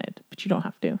if you wanted, but you don't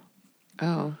have to.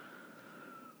 Oh.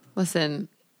 Listen.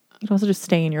 You can also just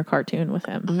stay in your cartoon with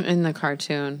him. I'm in the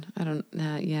cartoon. I don't,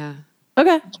 yeah.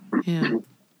 Okay. Yeah.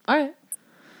 All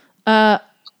right.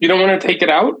 You don't want to take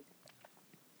it out?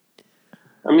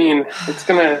 I mean, it's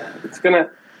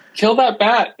gonna kill that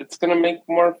bat. It's gonna make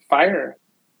more fire.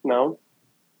 No?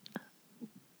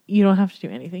 You don't have to do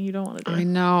anything you don't want to do. I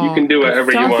know. You can do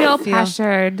whatever you want. Don't feel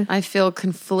pressured. I feel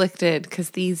conflicted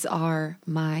because these are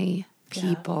my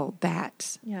people,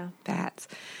 bats. Yeah. Bats.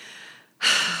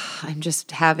 I'm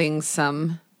just having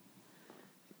some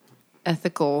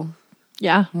ethical,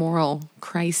 moral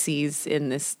crises in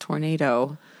this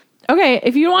tornado. Okay,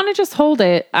 if you want to just hold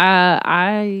it,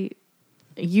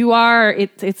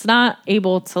 it's not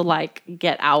able to like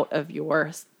get out of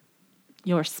your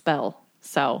spell,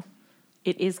 so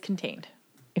it is contained.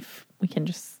 If we can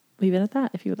just leave it at that,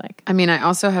 if you would like. I mean, I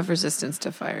also have resistance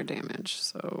to fire damage,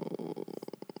 so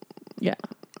yeah,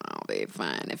 I'll be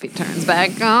fine if he turns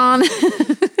back on.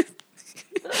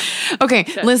 Okay,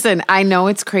 listen, I know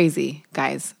it's crazy,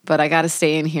 guys, but I got to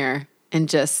stay in here and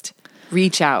just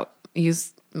reach out.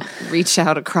 Reach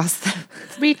out across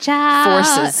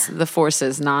the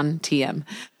forces, non-TM,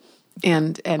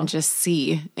 and just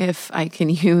see if I can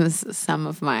use some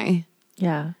of my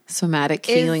somatic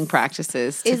healing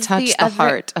practices to touch the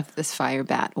heart of this fire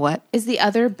bat. What? Is the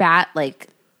other bat like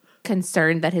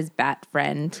concerned that his bat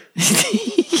friend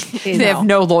they have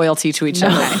no loyalty to each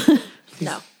other?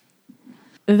 No.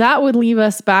 That would leave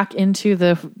us back into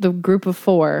the group of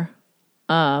four.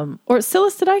 Or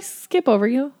Silas, did I skip over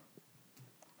you?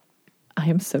 I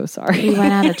am so sorry. We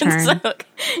went out of turn.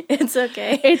 It's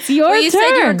okay. It's your turn. You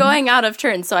said you were going out of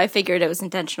turn, so I figured it was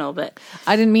intentional, but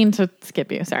I didn't mean to skip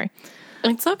you. Sorry.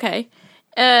 it's okay.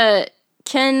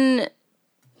 Can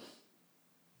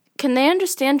they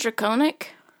understand Draconic?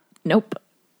 Nope.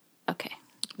 Okay.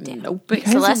 Nope. You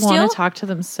guys Celestial? want to talk to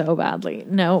them so badly.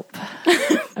 Nope.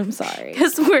 I'm sorry.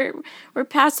 Because we're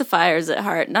pacifiers at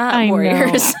heart, not I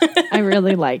warriors. know. I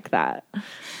really like that.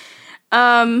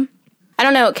 I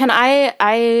don't know. Can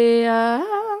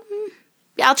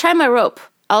I'll try my rope.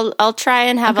 I'll try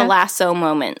and have a lasso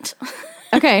moment.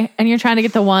 Okay, and you're trying to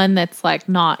get the one that's like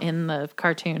not in the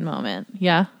cartoon moment.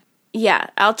 Yeah. Yeah,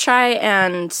 I'll try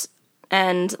and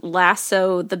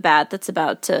lasso the bat that's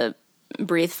about to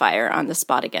breathe fire on the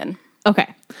spot again. Okay.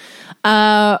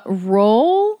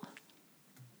 Roll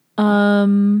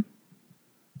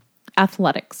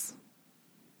athletics.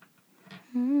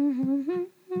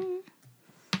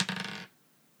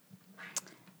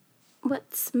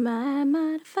 What's my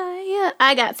modifier?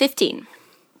 I got 15.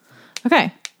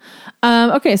 Okay.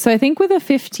 Okay, so I think with a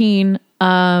 15,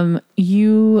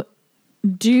 you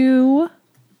do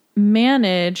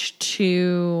manage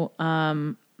to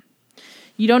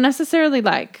you don't necessarily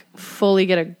like fully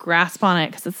get a grasp on it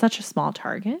because it's such a small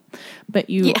target, but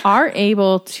you are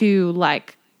able to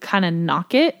like kind of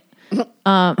knock it.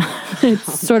 It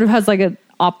sort of has like an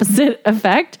opposite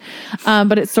effect,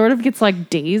 but it sort of gets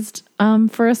like dazed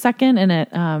for a second,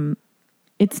 and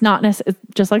it's not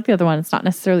just like the other one. It's not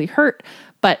necessarily hurt,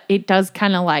 but it does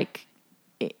kind of like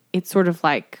it sort of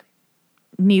like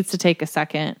needs to take a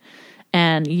second,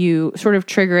 and you sort of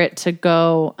trigger it to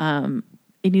go.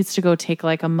 It needs to go take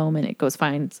like a moment. It goes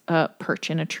finds a perch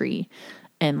in a tree,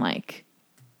 and like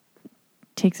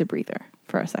takes a breather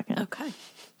for a second. Okay.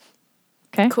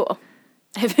 Okay. Cool.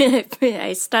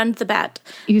 I stunned the bat.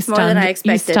 You More than I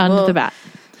expected. You stunned the bat.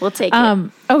 We'll take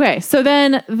it. Okay, so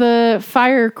then the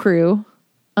fire crew.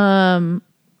 I'm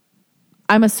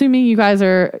assuming you guys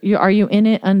are you in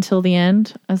it until the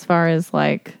end? As far as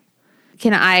like,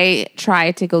 Can I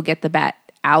try to go get the bat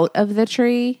out of the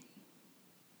tree?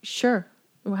 sure.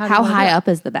 How high up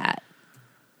is the bat?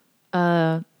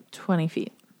 20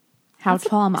 feet. How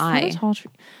tall am Is that I? a tall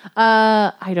tree?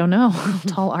 I don't know. How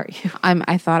tall are you?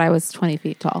 I thought I was 20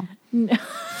 feet tall. Not.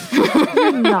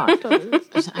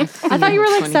 I thought you were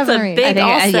like 7 or 8. big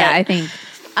offset. I think.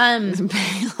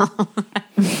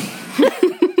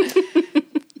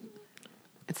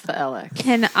 It's the LX.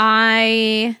 Can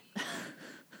I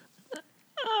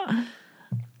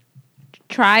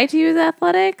try to use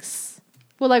athletics?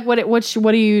 Well, like what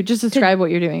do you just describe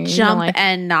what you're doing? You Jump don't, like,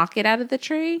 and knock it out of the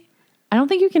tree? I don't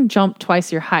think you can jump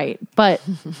twice your height, but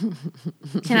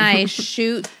Can I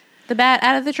shoot the bat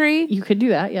out of the tree? you could do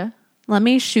that. Yeah. Let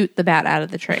me shoot the bat out of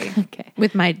the tree. Okay.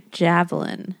 With my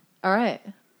javelin. All right.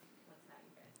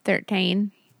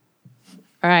 13.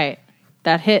 All right.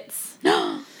 That hits.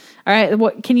 All right.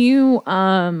 What can you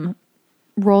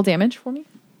roll damage for me?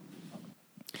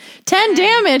 10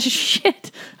 damage.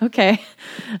 Shit. Okay.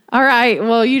 All right.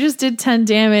 Well, you just did 10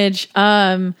 damage.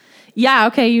 Yeah,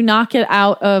 okay, you knock it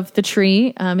out of the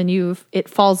tree, and it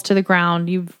falls to the ground.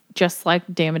 You've just like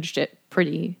damaged it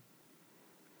pretty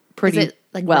Is it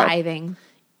like well. writhing?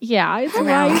 Yeah, it's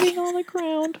writhing on the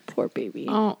ground. Poor baby.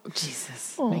 Oh,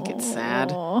 Jesus. Make it sad.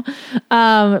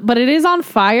 But it is on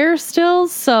fire still,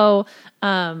 so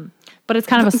but it's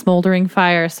kind of a smoldering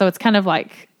fire, so it's kind of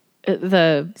like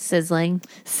the Sizzling.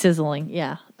 sizzling.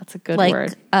 Yeah, that's a good Like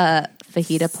word. a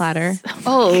fajita platter.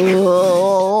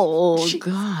 Oh,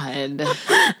 God.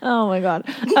 Oh my god.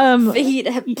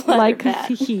 Fajita platter Like a bat.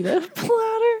 fajita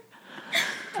platter.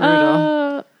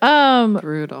 Brutal.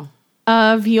 Brutal.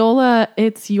 Viola,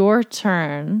 it's your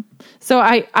turn. So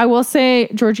I will say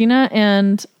Georgina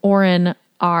and Oren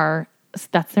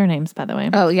that's their names, by the way.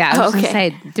 Oh, yeah. I was going to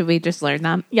say, did we just learn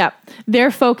them? Yeah.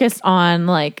 They're focused on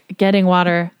like getting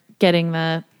water, getting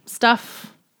the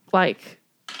stuff like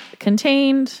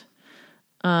contained.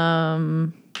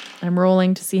 I'm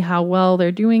rolling to see how well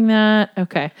they're doing that.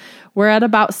 Okay. We're at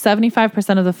about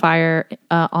 75% of the fire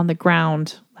on the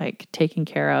ground, like taken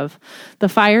care of. The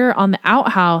fire on the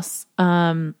outhouse,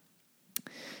 the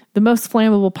most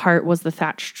flammable part was the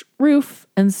thatched roof.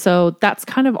 And so that's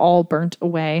kind of all burnt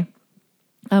away.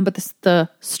 But the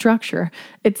structure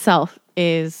itself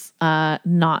is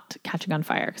not catching on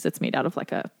fire because it's made out of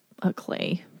like a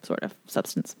clay sort of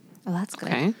substance. Oh, that's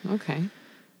good. Okay.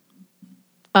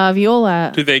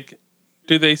 Viola. Do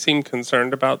they seem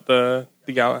concerned about the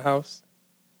outhouse?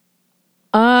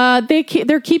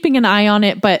 They're keeping an eye on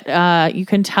it, but you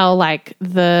can tell like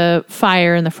the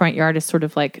fire in the front yard is sort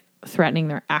of like threatening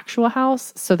their actual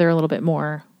house, so they're a little bit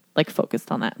more like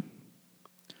focused on that.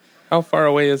 How far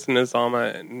away is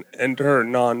Nizama and her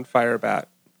non-fire bat?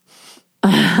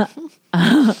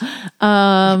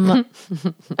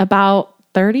 About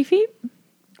 30 feet.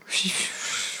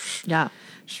 Yeah.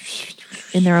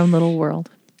 in their own little world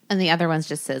And the other one's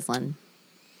just sizzling.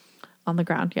 on the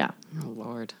ground. Yeah. Oh,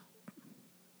 Lord.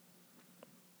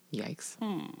 Yikes.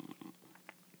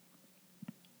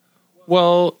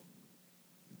 Well,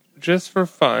 just for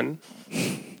fun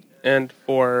and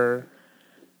for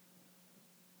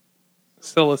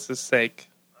Silas's sake,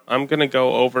 I'm going to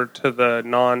go over to the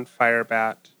non-fire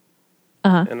bat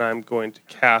and I'm going to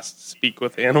cast Speak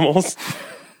with Animals.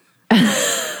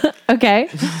 Okay.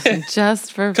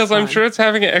 Just for Because fun. I'm sure it's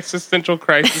having an existential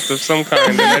crisis of some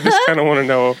kind, and I just kind of want to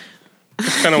know.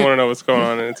 What's going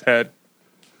on in its head.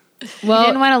 You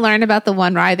didn't want to learn about the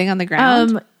one writhing on the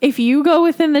ground? If you go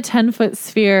within the 10-foot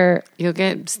sphere, You'll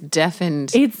get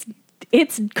deafened.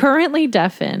 it's currently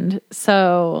deafened.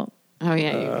 So Oh,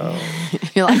 yeah.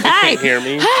 You're like, Can't hear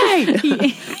me.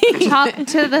 Talk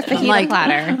to the fajita like-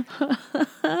 platter.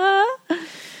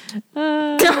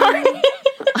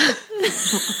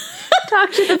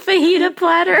 Talk to the fajita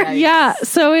platter. yeah,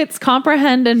 so it's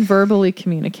comprehend and verbally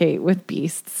communicate with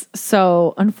beasts.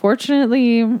 So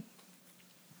unfortunately,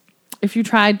 if you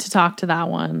tried to talk to that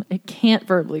one, it can't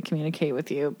verbally communicate with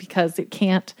you because it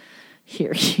can't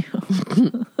hear you.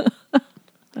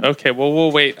 Okay, well,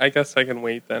 we'll wait. I guess I can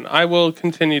wait then. I will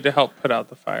continue to help put out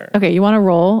the fire. Okay, you want to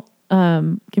roll?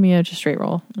 Give me a just straight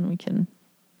roll, and we can.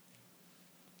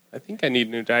 I think I need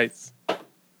new dice.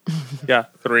 Yeah,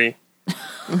 3.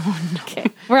 Okay,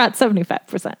 we're at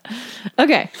 75%.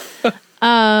 Okay.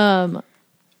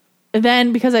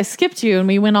 Then because I skipped you and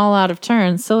we went all out of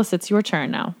turns, Silas, it's your turn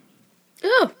now.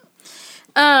 Ooh.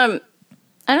 I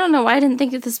don't know why I didn't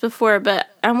think of this before, but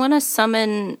I want to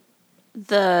summon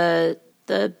the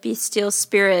bestial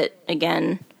spirit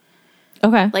again,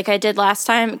 Okay. like I did last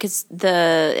time, because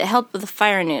it helped with the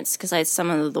fire newts, because I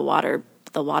summoned the water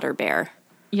bear.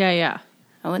 Yeah.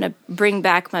 I want to bring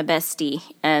back my bestie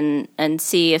and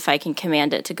see if I can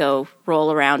command it to go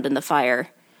roll around in the fire.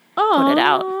 Put it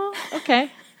out.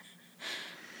 Okay.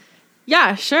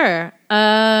 Yeah, sure.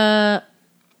 Can't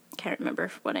remember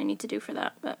what I need to do for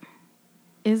that, but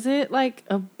Is it like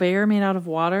a bear made out of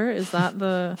water? Is that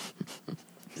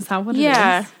what it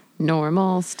yeah. is?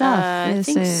 normal stuff. I This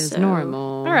think is so.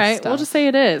 normal. All right, we'll stuff. just say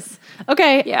it is.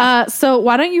 Okay, Yeah. so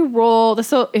why don't you roll this?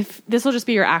 So if this will just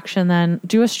be your action, then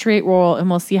do a straight roll, and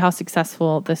we'll see how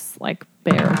successful this like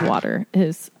bear of water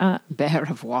is. Bear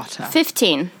of water.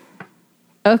 15.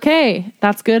 Okay,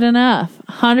 that's good enough.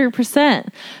 100%.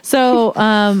 So,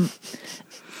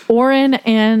 Oren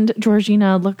and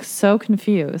Georgina look so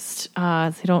confused.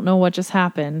 They don't know what just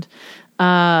happened.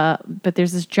 But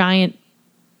there's this giant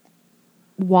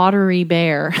watery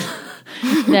bear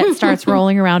that starts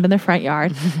rolling around in the front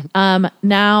yard.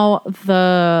 Now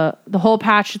the whole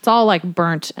patch, it's all like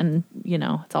burnt and,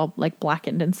 it's all like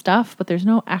blackened and stuff, but there's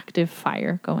no active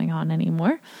fire going on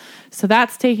anymore. So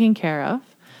that's taken care of.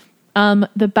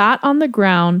 The bat on the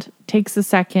ground takes a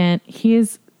second. He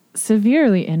is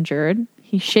severely injured.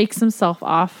 He shakes himself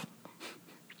off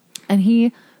and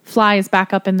he flies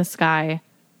back up in the sky.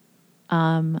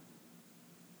 And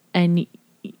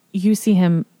you see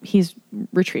him, he's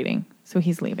retreating. So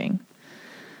he's leaving.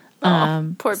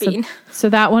 Poor Bean. So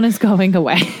that one is going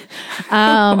away.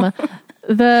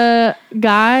 The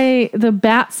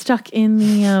bat stuck in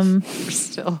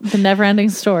the never-ending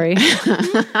story.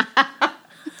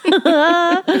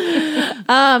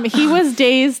 He was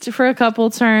dazed for a couple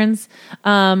turns,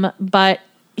 but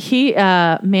he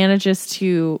manages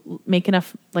to make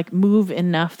enough, like move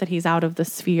enough that he's out of the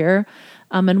sphere.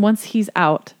 And once he's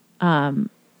out,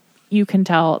 you can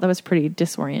tell that was a pretty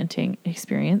disorienting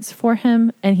experience for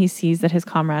him. And he sees that his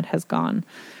comrade has gone.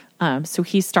 So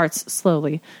he starts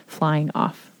slowly flying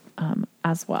off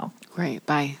as well. Great.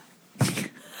 Bye.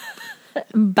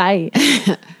 Bye.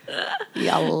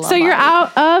 Yalla, So you're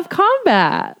bye. out of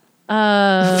combat.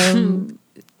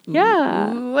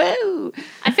 Yeah. Woo.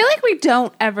 I feel like we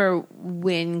don't ever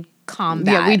win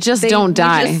combat. Yeah, we just don't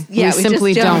die. We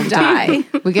simply don't die.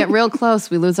 We get real close.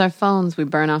 We lose our phones. We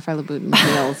burn off our Louboutin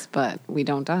heels, but we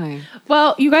don't die.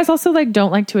 Well, you guys also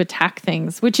don't like to attack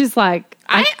things, which is like,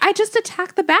 I just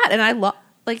attacked the bat and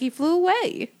he flew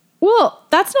away. well,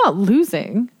 that's not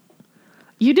losing.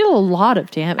 You did a lot of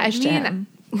damage to him.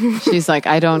 She's like,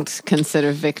 I don't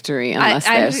consider victory unless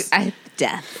there's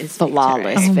death is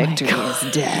flawless Oh my victory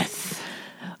is death.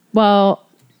 Well,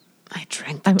 I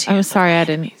drank the I'm tears. sorry I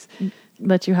didn't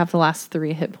let you have the last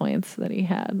 3 hit points that he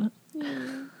had.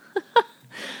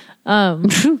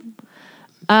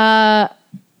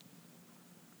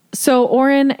 So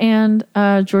Oren and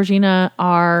Georgina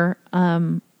are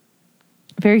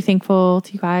very thankful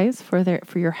to you guys for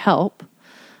your help.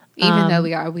 Even though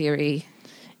we are weary.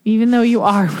 Even though you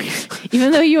are,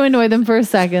 even though you annoy them for a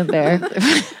second there,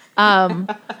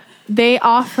 they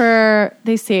offer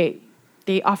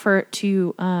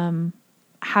to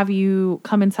have you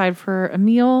come inside for a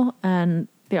meal, and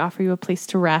they offer you a place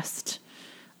to rest.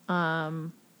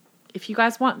 If you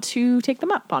guys want to take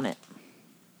them up on it.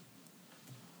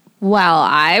 Well,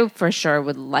 I for sure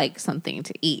would like something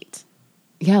to eat.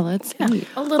 Yeah, let's eat.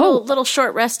 A little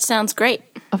short rest sounds great.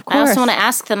 Of course. I also want to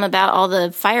ask them about all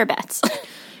the fire bats.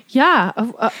 Yeah.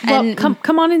 Well,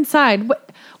 come on inside.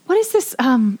 What is this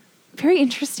very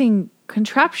interesting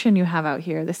contraption you have out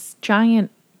here? This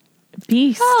giant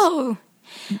beast. Oh,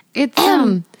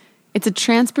 It's a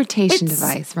transportation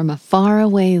device from a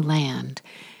faraway land.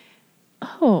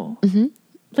 Oh. Mm-hmm.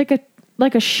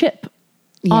 Like a ship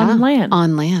Yeah, on land.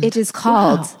 On land. It is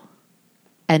called Wow.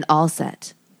 an all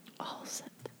set. All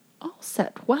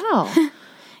set. Wow.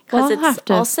 because I'll have it's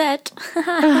to- all set.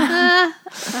 I'll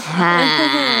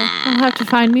have to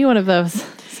find me one of those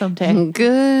someday.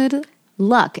 Good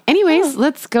luck. Anyways,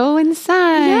 let's go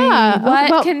inside. Yeah.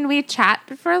 What can we chat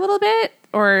for a little bit,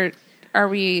 or are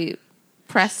we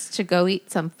pressed to go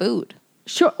eat some food?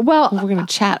 Sure. Well, We're going to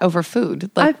chat over food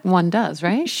like one does,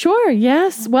 right? sure.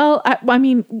 Yes. Well, I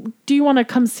mean, do you want to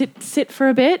come sit for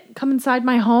a bit? Come inside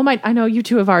my home. I know you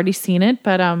two have already seen it,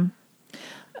 but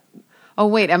Oh,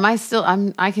 wait. Am I still?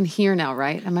 I can hear now,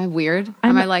 right? Am I weird?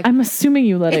 I'm assuming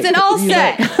you let it. It's an all you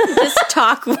set. Just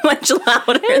talk much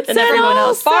louder than everyone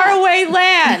else. Faraway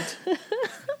land.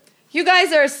 You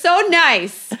guys are so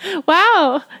nice.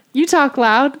 Wow. You talk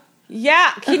loud.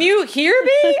 Yeah. Can you hear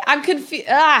me? I'm confused.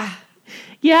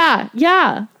 Yeah.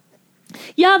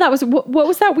 That was what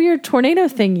was that weird tornado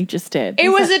thing you just did? It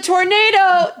was a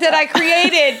tornado that I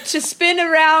created to spin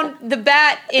around the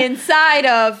bat inside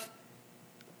of,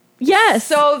 Yes.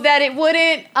 so that it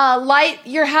wouldn't light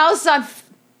your house on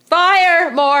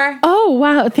fire more. Oh,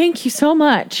 wow. Thank you so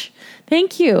much.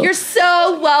 Thank you. You're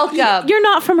so welcome. You're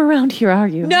not from around here, are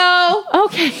you? No.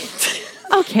 Okay.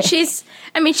 Okay. She's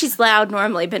loud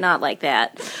normally, but not like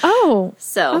that. Oh.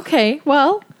 So Okay.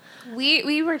 Well,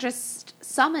 We were just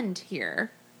summoned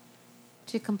here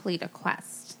to complete a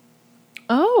quest.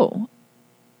 oh.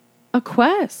 A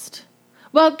quest.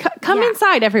 Well, come Yeah.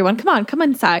 inside, everyone. Come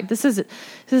inside. This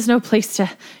is no place to.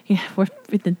 We're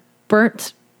in the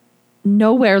burnt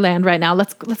nowhere land right now.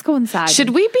 Let's go inside.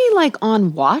 Should we be like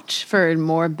on watch for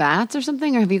more bats or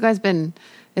something? Or have you guys been?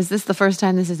 Is this the first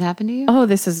time this has happened to you? Oh,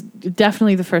 this is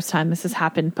definitely the first time this has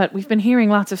happened. But we've been hearing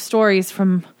lots of stories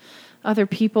from other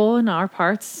people in our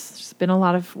parts. There's been a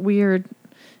lot of weird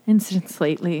incidents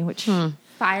lately, which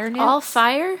Fire nukes? all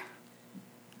fire.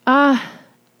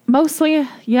 mostly,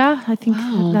 yeah, I think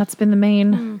that's been the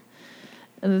main,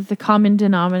 the common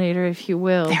denominator, if you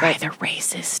will. They're But either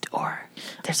racist or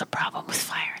there's a problem with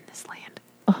fire in this land.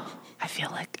 I feel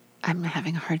like I'm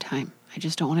having a hard time. I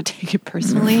just don't want to take it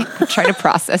personally. I'm trying to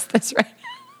process this right now.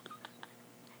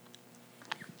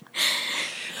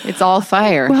 It's all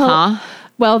fire, huh?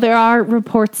 Well, there are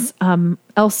reports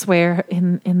elsewhere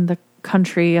in the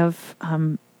country of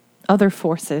other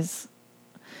forces.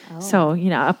 So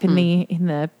up in the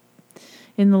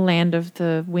land of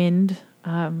the wind,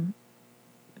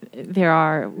 there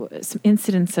are some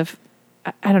incidents of.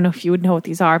 I don't know if you would know what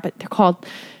these are, but they're called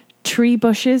tree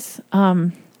bushes.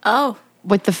 Oh,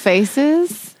 With the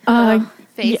faces?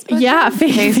 Face bushes? Yeah,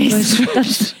 face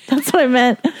bush. That's what I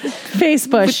meant. Face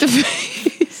bush. With the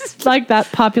face. Like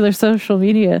that popular social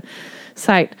media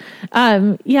site.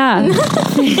 Yeah.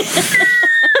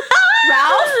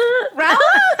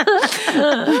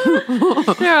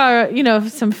 There are,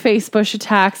 some face bush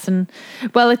attacks, and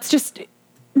it's just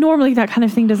normally that kind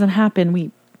of thing doesn't happen.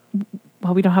 We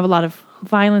don't have a lot of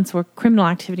violence or criminal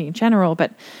activity in general,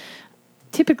 but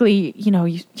typically,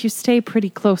 you stay pretty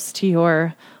close to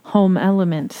your home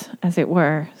element, as it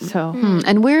were. So,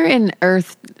 And we're in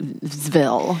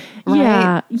Earthsville,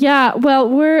 right? yeah. Well,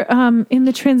 we're in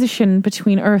the transition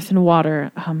between earth and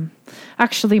water.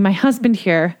 Actually, my husband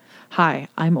here. Hi,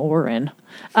 I'm Oren.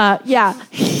 Yeah.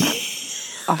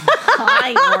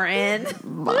 Hi, Oren.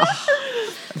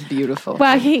 Beautiful.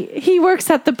 Well, he works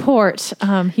at the port.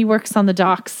 He works on the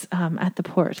docks at the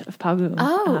port of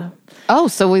Palgoon. Oh,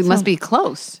 so we must be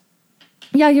close.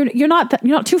 Yeah, you're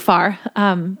not too far.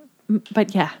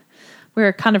 But yeah,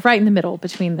 we're kind of right in the middle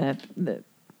between the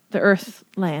earth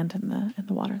land and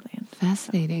the water land.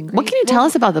 Fascinating. What can you tell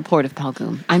us about the port of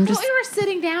Palgoon? I thought we were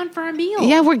sitting down for a meal.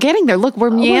 Yeah, we're getting there. Look, we're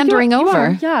meandering You are.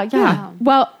 over. Yeah.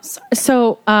 Well,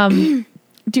 so do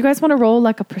you guys want to roll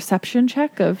like a perception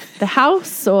check of the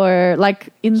house or like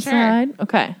inside? Sure.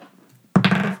 Okay.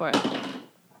 Go for it.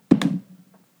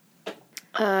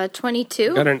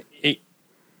 22. Got an 8.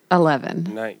 11.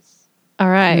 Nice. All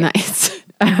right. Nice.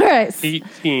 All right.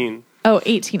 18. Oh,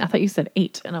 18. I thought you said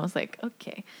 8. And I was like,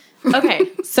 okay. Okay.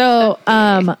 So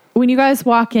when you guys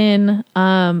walk in,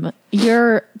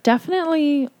 you're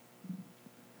definitely,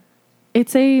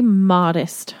 it's a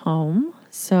modest home.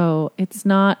 So it's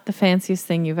not the fanciest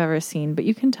thing you've ever seen, but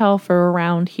you can tell for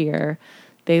around here,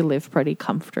 they live pretty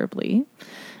comfortably.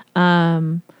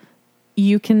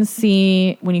 You can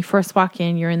see when you first walk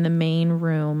in, you're in the main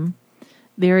room.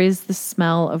 There is the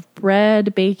smell of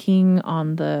bread baking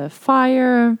on the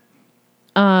fire.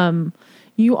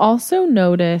 You also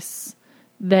notice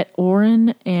that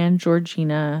Oren and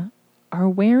Georgina are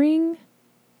wearing,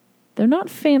 they're not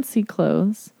fancy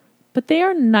clothes, but they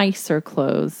are nicer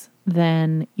clothes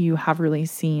than you have really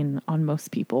seen on most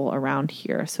people around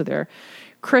here. So they're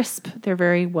crisp, they're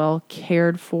very well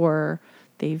cared for,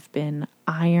 they've been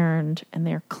ironed, and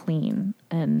they're clean.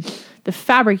 And the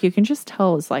fabric, you can just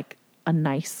tell, is like a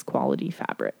nice quality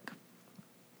fabric.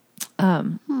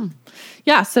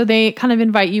 Yeah, so they kind of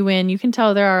invite you in. You can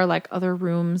tell there are like other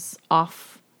rooms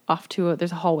off to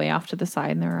there's a hallway off to the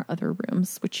side, and there are other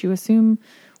rooms which you assume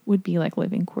would be like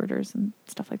living quarters and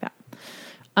stuff like that.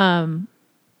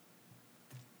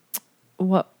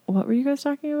 What were you guys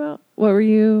talking about? What were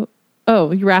you?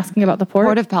 Oh, you were asking about the port?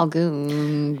 Port of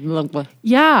Palgoon.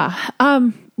 Yeah.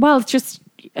 Well, it's just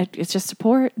a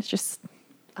port. It's just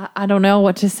I don't know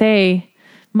what to say.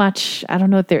 Much. I don't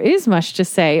know if there is much to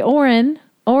say. Oren,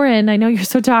 I know you're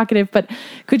so talkative, but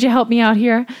could you help me out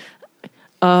here?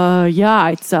 Yeah,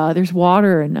 it's there's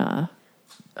water and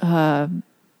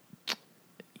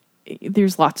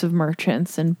there's lots of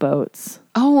merchants and boats.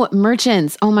 Oh,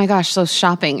 merchants. Oh my gosh. So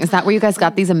shopping. Is that where you guys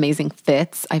got these amazing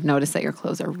fits? I've noticed that your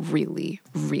clothes are really,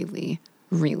 really,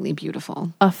 really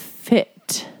beautiful. A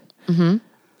fit. Mm-hmm.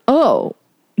 Oh,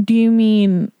 do you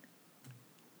mean...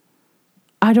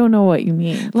 I don't know what you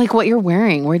mean. Like what you're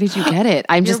wearing. Where did you get it?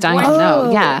 I'm just dying to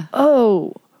know. Yeah.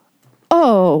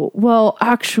 Oh, well,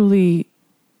 actually,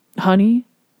 honey.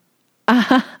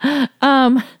 Yeah,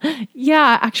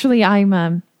 actually,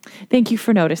 I'm, thank you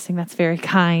for noticing. That's very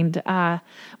kind. Well,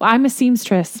 I'm a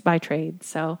seamstress by trade.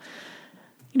 So,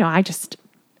 I just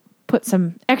put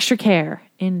some extra care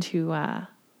into our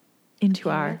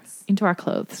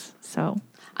clothes. So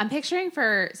I'm picturing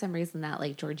for some reason that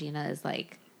like Georgina is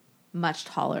like much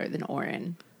taller than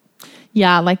Oren.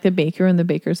 Yeah, like the baker and the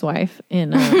baker's wife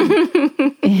in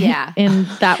yeah, in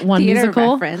that one theater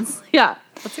musical reference. Yeah,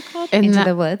 what's it called? Into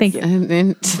the Woods. Thank you. And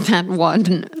then that one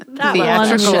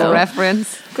theatrical show.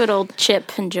 reference. Good old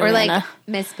Chip and Joanna. Or like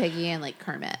Miss Piggy and like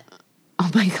Kermit. Oh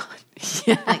my God.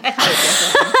 Yeah. Like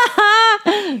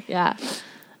kind of Yeah.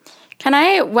 Can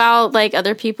I, while like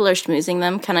other people are schmoozing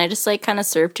them, can I just like kind of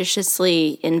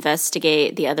surreptitiously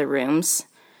investigate the other rooms?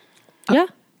 Yeah.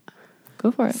 Go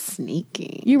for it.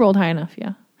 Sneaky. You rolled high enough,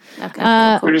 yeah.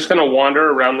 Okay. We're just going to wander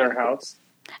around their house.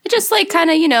 Just like kind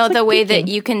of, the way that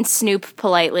you can snoop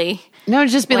politely. No,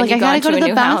 just be When like, you I go gotta into go a to the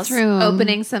new house. bathroom.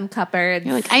 opening some cupboards.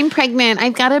 You're like, I'm pregnant.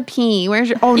 I've got to pee. Where's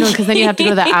your... Oh, no, because then you have to go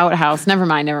to the outhouse. Never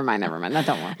mind. That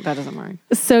don't work. That doesn't work.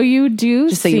 So you do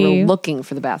Just see... say you were looking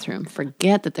for the bathroom.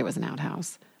 Forget that there was an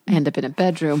outhouse. End up in a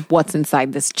bedroom. What's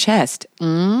inside this chest?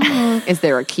 Is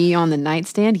there a key on the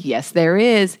nightstand? Yes, there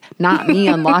is. Not me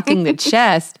unlocking the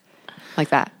chest. Like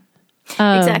that.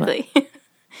 Exactly.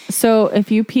 So if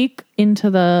you peek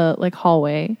into the like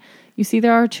hallway, you see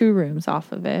there are 2 rooms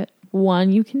off of it.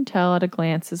 One you can tell at a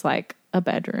glance is like a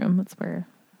bedroom. That's where,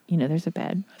 there's a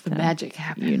bed. The magic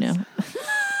happens.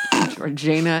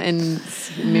 Georgina and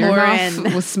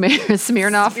Smirnoff. Was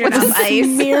Smirnoff. What's his ice.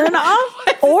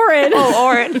 Smirnoff? Oren. Oh,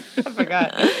 Oren. I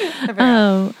forgot.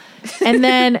 And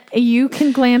then you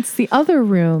can glance the other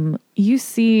room. You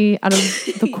see out of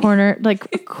the corner, like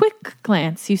a quick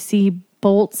glance, you see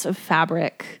bolts of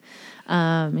fabric.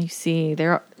 You see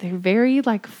they're very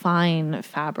like fine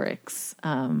fabrics.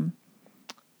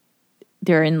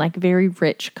 They're in like very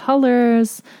rich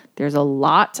colors. There's a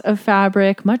lot of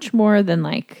fabric, much more than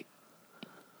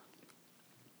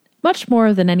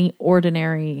any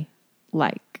ordinary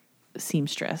like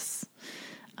seamstress.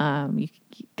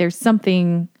 There's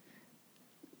something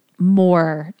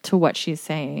more to what she's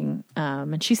saying.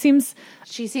 And she seemed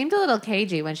a little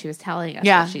cagey when she was telling us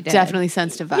Yeah, what she did. definitely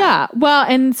sensitive vibe. Yeah. Well,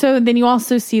 and so then you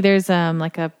also see there's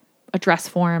like a dress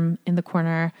form in the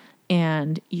corner,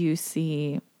 and you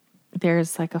see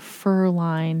there's like a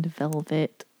fur-lined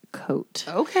velvet coat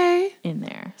Okay. in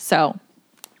there. So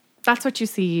that's what you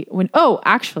see when,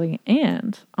 actually,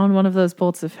 and on one of those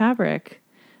bolts of fabric,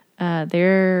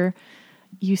 there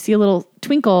you see a little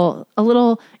twinkle, a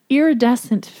little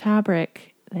iridescent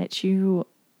fabric that you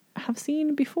have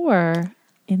seen before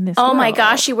in this Oh my world.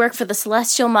 gosh, you work for the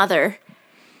Celestial Mother.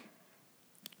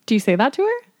 Do you say that to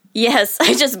her? Yes,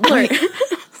 I just blurt.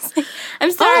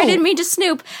 I'm sorry, I didn't mean to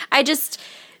snoop. I just,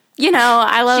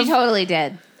 I love She totally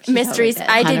did. mysteries.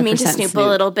 I did mean to 100% snoop a snoop.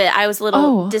 little bit. I was a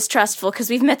little distrustful because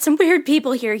we've met some weird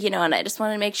people here, and I just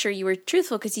wanted to make sure you were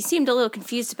truthful because you seemed a little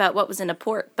confused about what was in a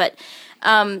port. But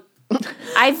I've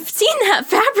seen that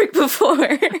fabric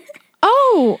before.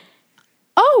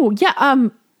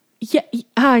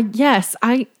 Yes.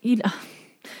 I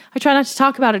try not to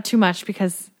talk about it too much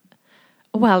because,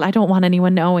 well, I don't want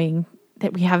anyone knowing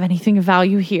that we have anything of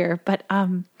value here. But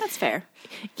That's fair.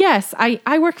 yes,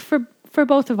 I work for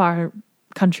both of our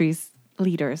country's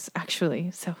leaders,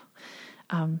 actually. So,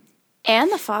 And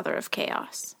the father of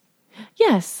chaos.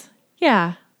 yes,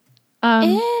 yeah.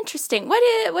 Interesting.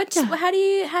 How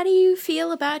do you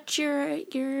feel about your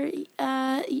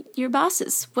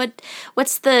bosses?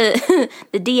 What's the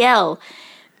the DL?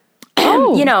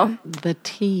 The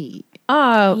tea.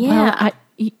 Well,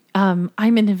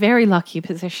 I'm in a very lucky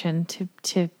position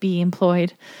to be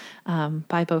employed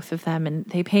by both of them, and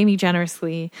they pay me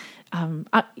generously.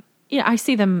 I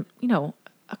see them,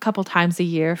 a couple times a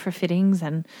year for fittings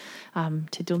and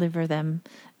to deliver them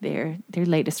their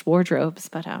latest wardrobes.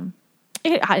 But I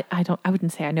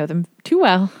wouldn't say I know them too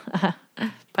well.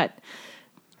 But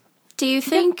Do you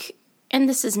think, and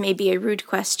this is maybe a rude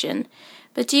question,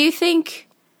 but do you think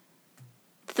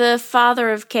the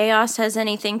father of chaos has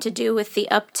anything to do with the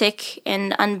uptick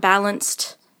in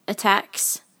unbalanced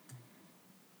attacks?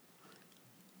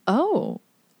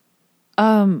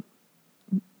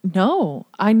 No,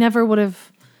 I never would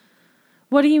have.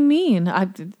 What do you mean?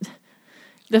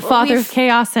 The Father of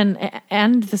Chaos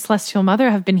and the Celestial Mother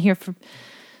have been here for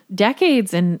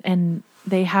decades, and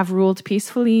they have ruled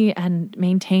peacefully and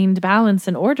maintained balance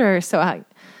and order. So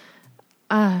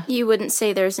You wouldn't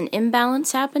say there's an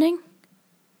imbalance happening?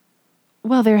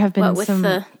 well, there have been With some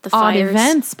the odd fires?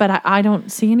 events, but I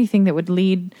don't see anything that would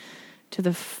lead to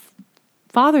the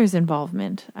Father's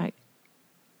involvement.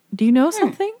 Do you know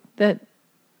something that?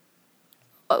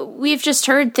 We've just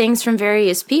heard things from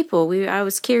various people. I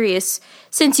was curious,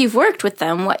 since you've worked with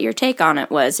them, what your take on it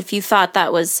was. If you thought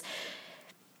that was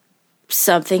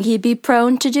something he'd be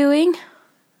prone to doing.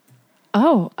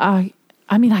 I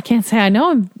mean, I can't say I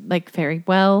know him very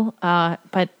well,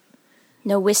 but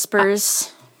No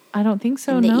whispers. I don't think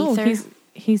so. In the No, ether?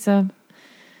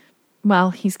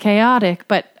 he's chaotic,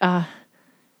 but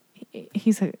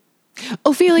he's a.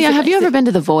 Ophelia, have you ever been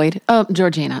to the Void? Oh,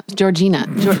 Georgina.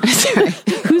 Sorry.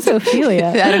 Who's Ophelia?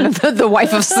 I don't know. The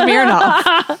wife of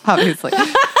Smirnoff, obviously.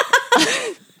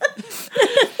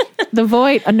 The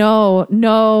Void? No.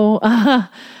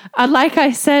 Like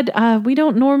I said, we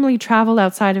don't normally travel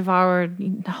outside of our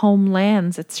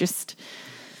homelands. It's just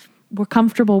we're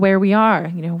comfortable where we are,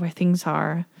 where things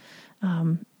are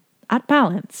at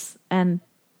balance. And,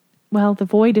 well, the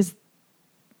Void is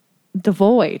the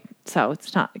Void, so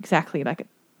it's not exactly like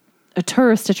a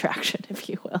tourist attraction, if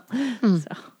you will.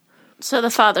 So the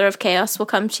Father of Chaos will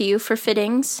come to you for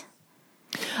fittings?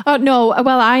 Oh, no.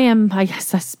 Well, I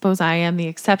suppose I am the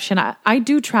exception. I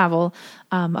do travel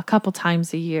a couple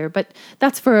times a year, but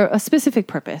that's for a specific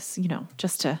purpose,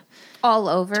 just to... All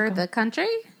over the country?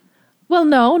 Well,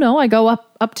 no. I go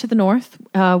up to the north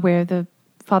where the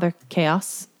Father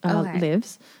Chaos Okay.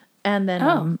 lives, and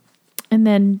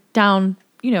then down,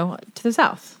 to the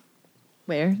south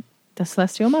where the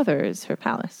Celestial Mother is her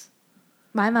palace.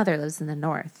 My mother lives in the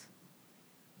north.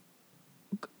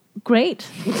 Great.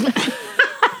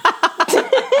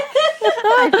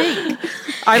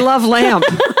 I love lamp.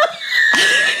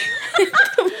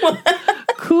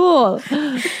 Cool.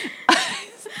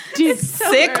 Dude,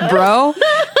 Sick, bro.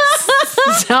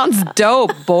 Sounds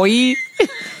dope, boy.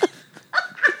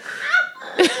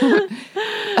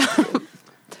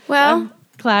 Well,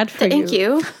 glad for you. thank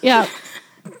you. Yeah.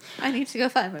 I need to go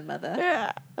find my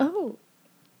mother. Oh.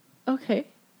 Okay.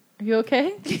 Are you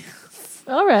okay?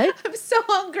 All right. I'm so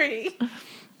hungry.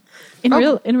 In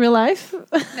real life?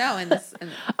 No, in this.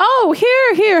 Oh,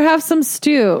 here, have some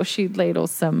stew. She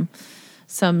ladles some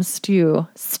stew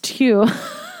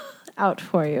out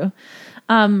for you.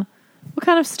 What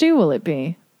kind of stew will it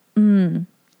be?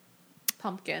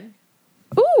 Pumpkin.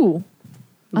 Ooh,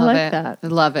 Love I like it. that. I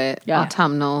love it. Yeah.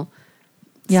 Autumnal.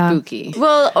 Yeah. Spooky.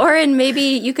 Well, Oren, maybe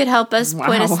you could help us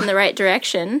point us in the right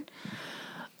direction.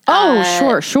 Oh,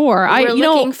 sure. We're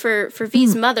looking for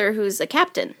V's mother, who's a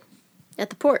captain at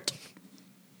the port.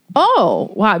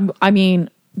 Oh, well, I mean,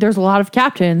 there's a lot of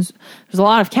captains. There's a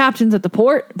lot of captains at the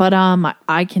port, but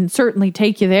I can certainly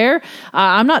take you there.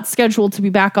 I'm not scheduled to be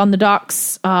back on the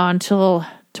docks until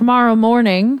tomorrow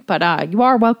morning, but you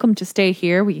are welcome to stay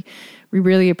here. We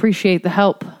really appreciate the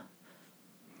help.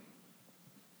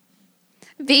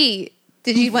 V,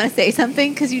 did you want to say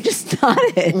something? Because you just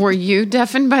nodded. Were you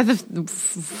deafened by the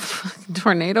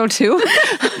tornado too?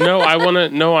 No, I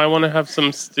want to have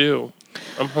some stew.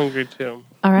 I'm hungry too.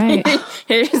 All right.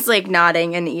 You're just like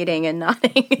nodding and eating and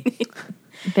nodding.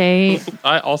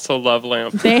 I also love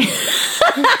lamb.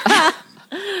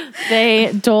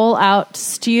 They dole out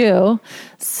stew.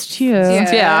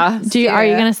 Yeah. Are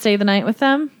you going to stay the night with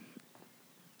them?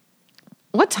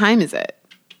 What time is it?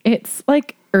 It's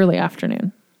like early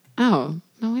afternoon. Oh,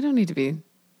 no, we don't need to be.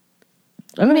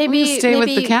 Maybe stay with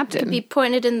the captain. Could be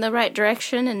pointed in the right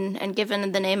direction and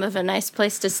given the name of a nice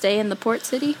place to stay in the port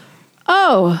city.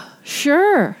 Oh,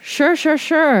 sure.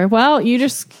 Well, you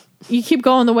keep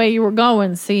going the way you were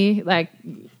going. See, like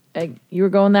you were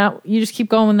going you just keep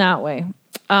going that way.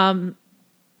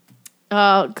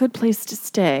 Good place to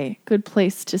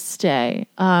stay.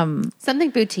 Something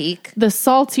boutique. The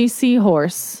Salty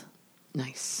Seahorse.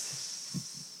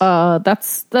 Nice.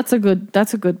 That's a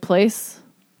good place.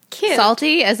 Cute.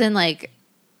 Salty, as in like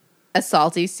a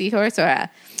salty seahorse or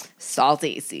a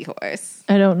salty seahorse.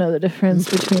 I don't know the difference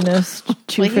between those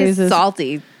two Like phrases.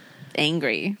 salty,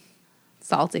 angry,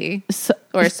 salty,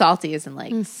 or salty as in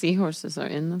like Seahorses are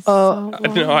in the Oh. salt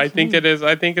No, I water. think it is.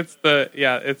 I think it's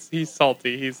he's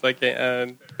salty. He's like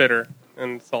bitter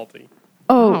and salty.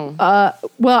 well,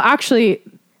 actually,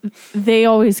 they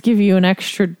always give you an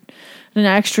extra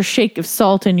shake of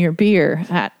salt in your beer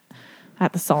at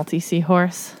the Salty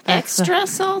Seahorse. Extra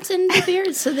salt in the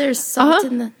beer, so there's salt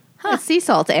in the. a sea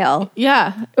salt ale.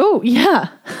 Yeah. Oh, yeah.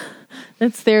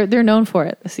 They're known for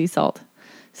it. The sea salt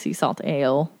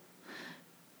ale.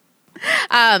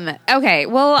 Okay.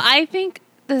 Well, I think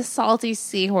the salty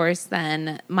seahorse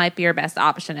then might be our best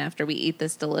option after we eat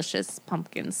this delicious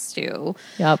pumpkin stew.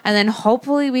 Yep. And then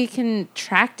hopefully we can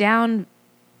track down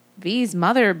V's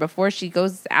mother before she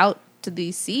goes out to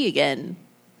the sea again.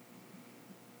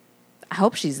 I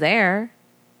hope she's there.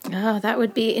 Oh, that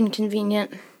would be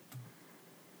inconvenient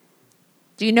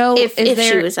Do you know if is she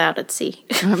there was out at sea.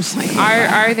 I'm just like,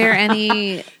 are there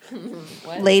any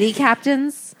lady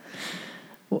captains?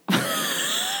 Are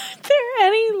there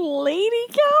any lady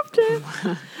captain?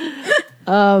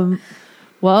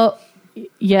 Well,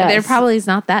 yes. There probably is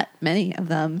not that many of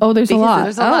them. Oh, there's a lot.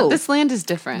 there's a lot. This land is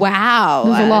different. Wow.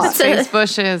 There's a lot. There's space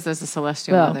bushes. There's a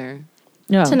celestial Yeah. mother.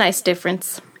 Yeah. It's a nice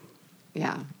difference.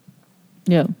 Yeah.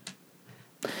 Yeah.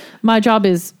 My job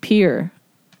is peer.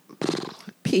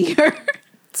 Peer.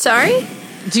 Sorry?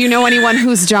 Do you know anyone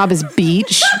whose job is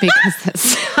beach? Because that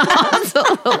sounds a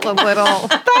little. All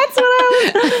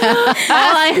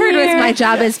I heard was my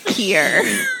job is peer.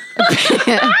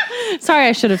 Sorry,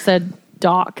 I should have said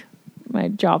dock. My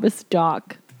job is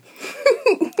dock.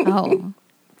 Oh.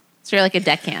 So you're like a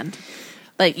deckhand.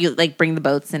 Like you like bring the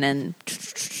boats in and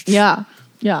Yeah.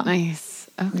 Yeah. Nice.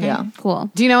 Okay. Yeah. cool.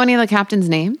 Do you know any of the captain's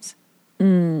names?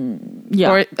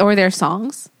 Yeah. Or their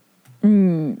songs?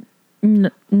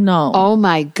 No. Oh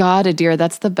my God, Adira,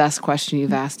 that's the best question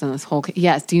you've asked on this whole.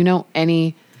 Yes. Do you know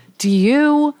any? Do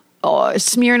you,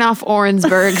 Smirnoff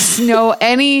Orensbergs, know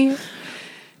any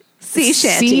Sea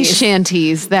sea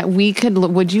shanties that we could?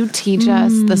 Would you teach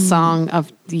us the song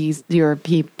of your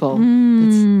people?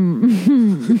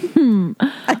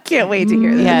 I can't wait to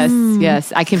hear this.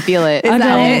 Yes, I can feel it.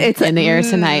 It's in the air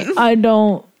tonight. I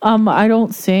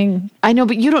don't sing. I know,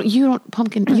 but you don't,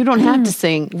 Pumpkin. You don't have to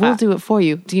sing. We'll do it for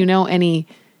you. Do you know any?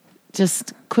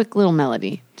 Just quick little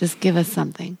melody. Just give us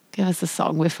something. Give us a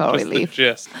song before we Just the leave.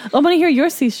 gist. I want to hear your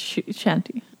sea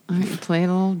shanty. All right, play a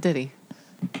little ditty.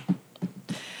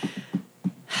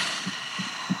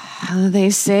 They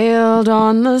sailed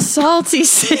on the salty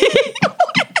sea.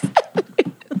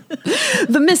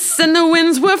 The mists and the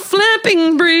winds were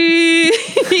flapping breezes.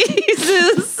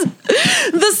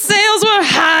 The sails were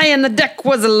high and the deck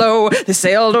was low. They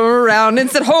sailed around and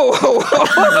said, ho, ho,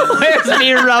 ho, where's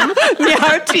me rum? Me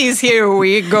hearties, here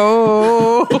we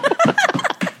go.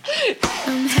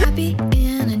 I'm happy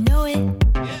and I know it.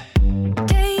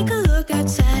 Take a look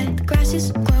outside, the grass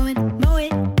is growing, mow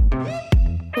it.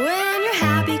 When your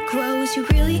happy grows, you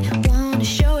really want to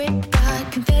show it.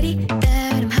 Got confetti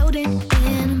that I'm holding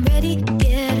and I'm ready,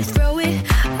 yeah, to throw it.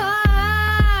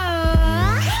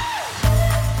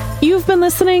 You've been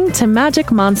listening to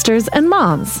Magic Monsters and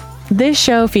Moms. This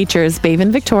show features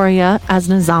Baven Victoria as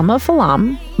Nazama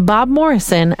Falam, Bob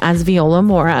Morrison as Viola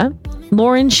Mora,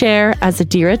 Lauren Scher as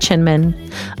Adira Chinman,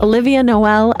 Olivia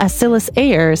Noel as Silas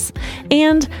Ayers,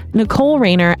 and Nicole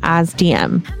Rayner as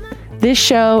DM. This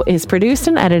show is produced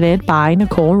and edited by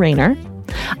Nicole Rayner.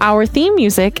 Our theme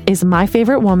music is My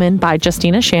Favorite Woman by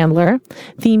Justina Chandler.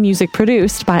 Theme music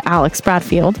produced by Alex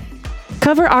Bradfield.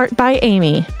 Cover art by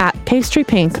Amy at Pastry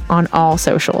Pink on all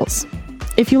socials.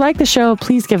 If you like the show,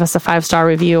 please give us a 5-star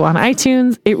review on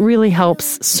iTunes. It really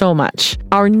helps so much.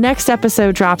 Our next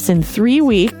episode drops in 3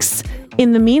 weeks.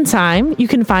 In the meantime, you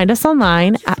can find us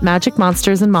online at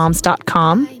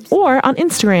magicmonstersandmoms.com or on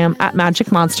Instagram at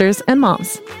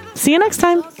magicmonstersandmoms. See you next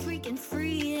time.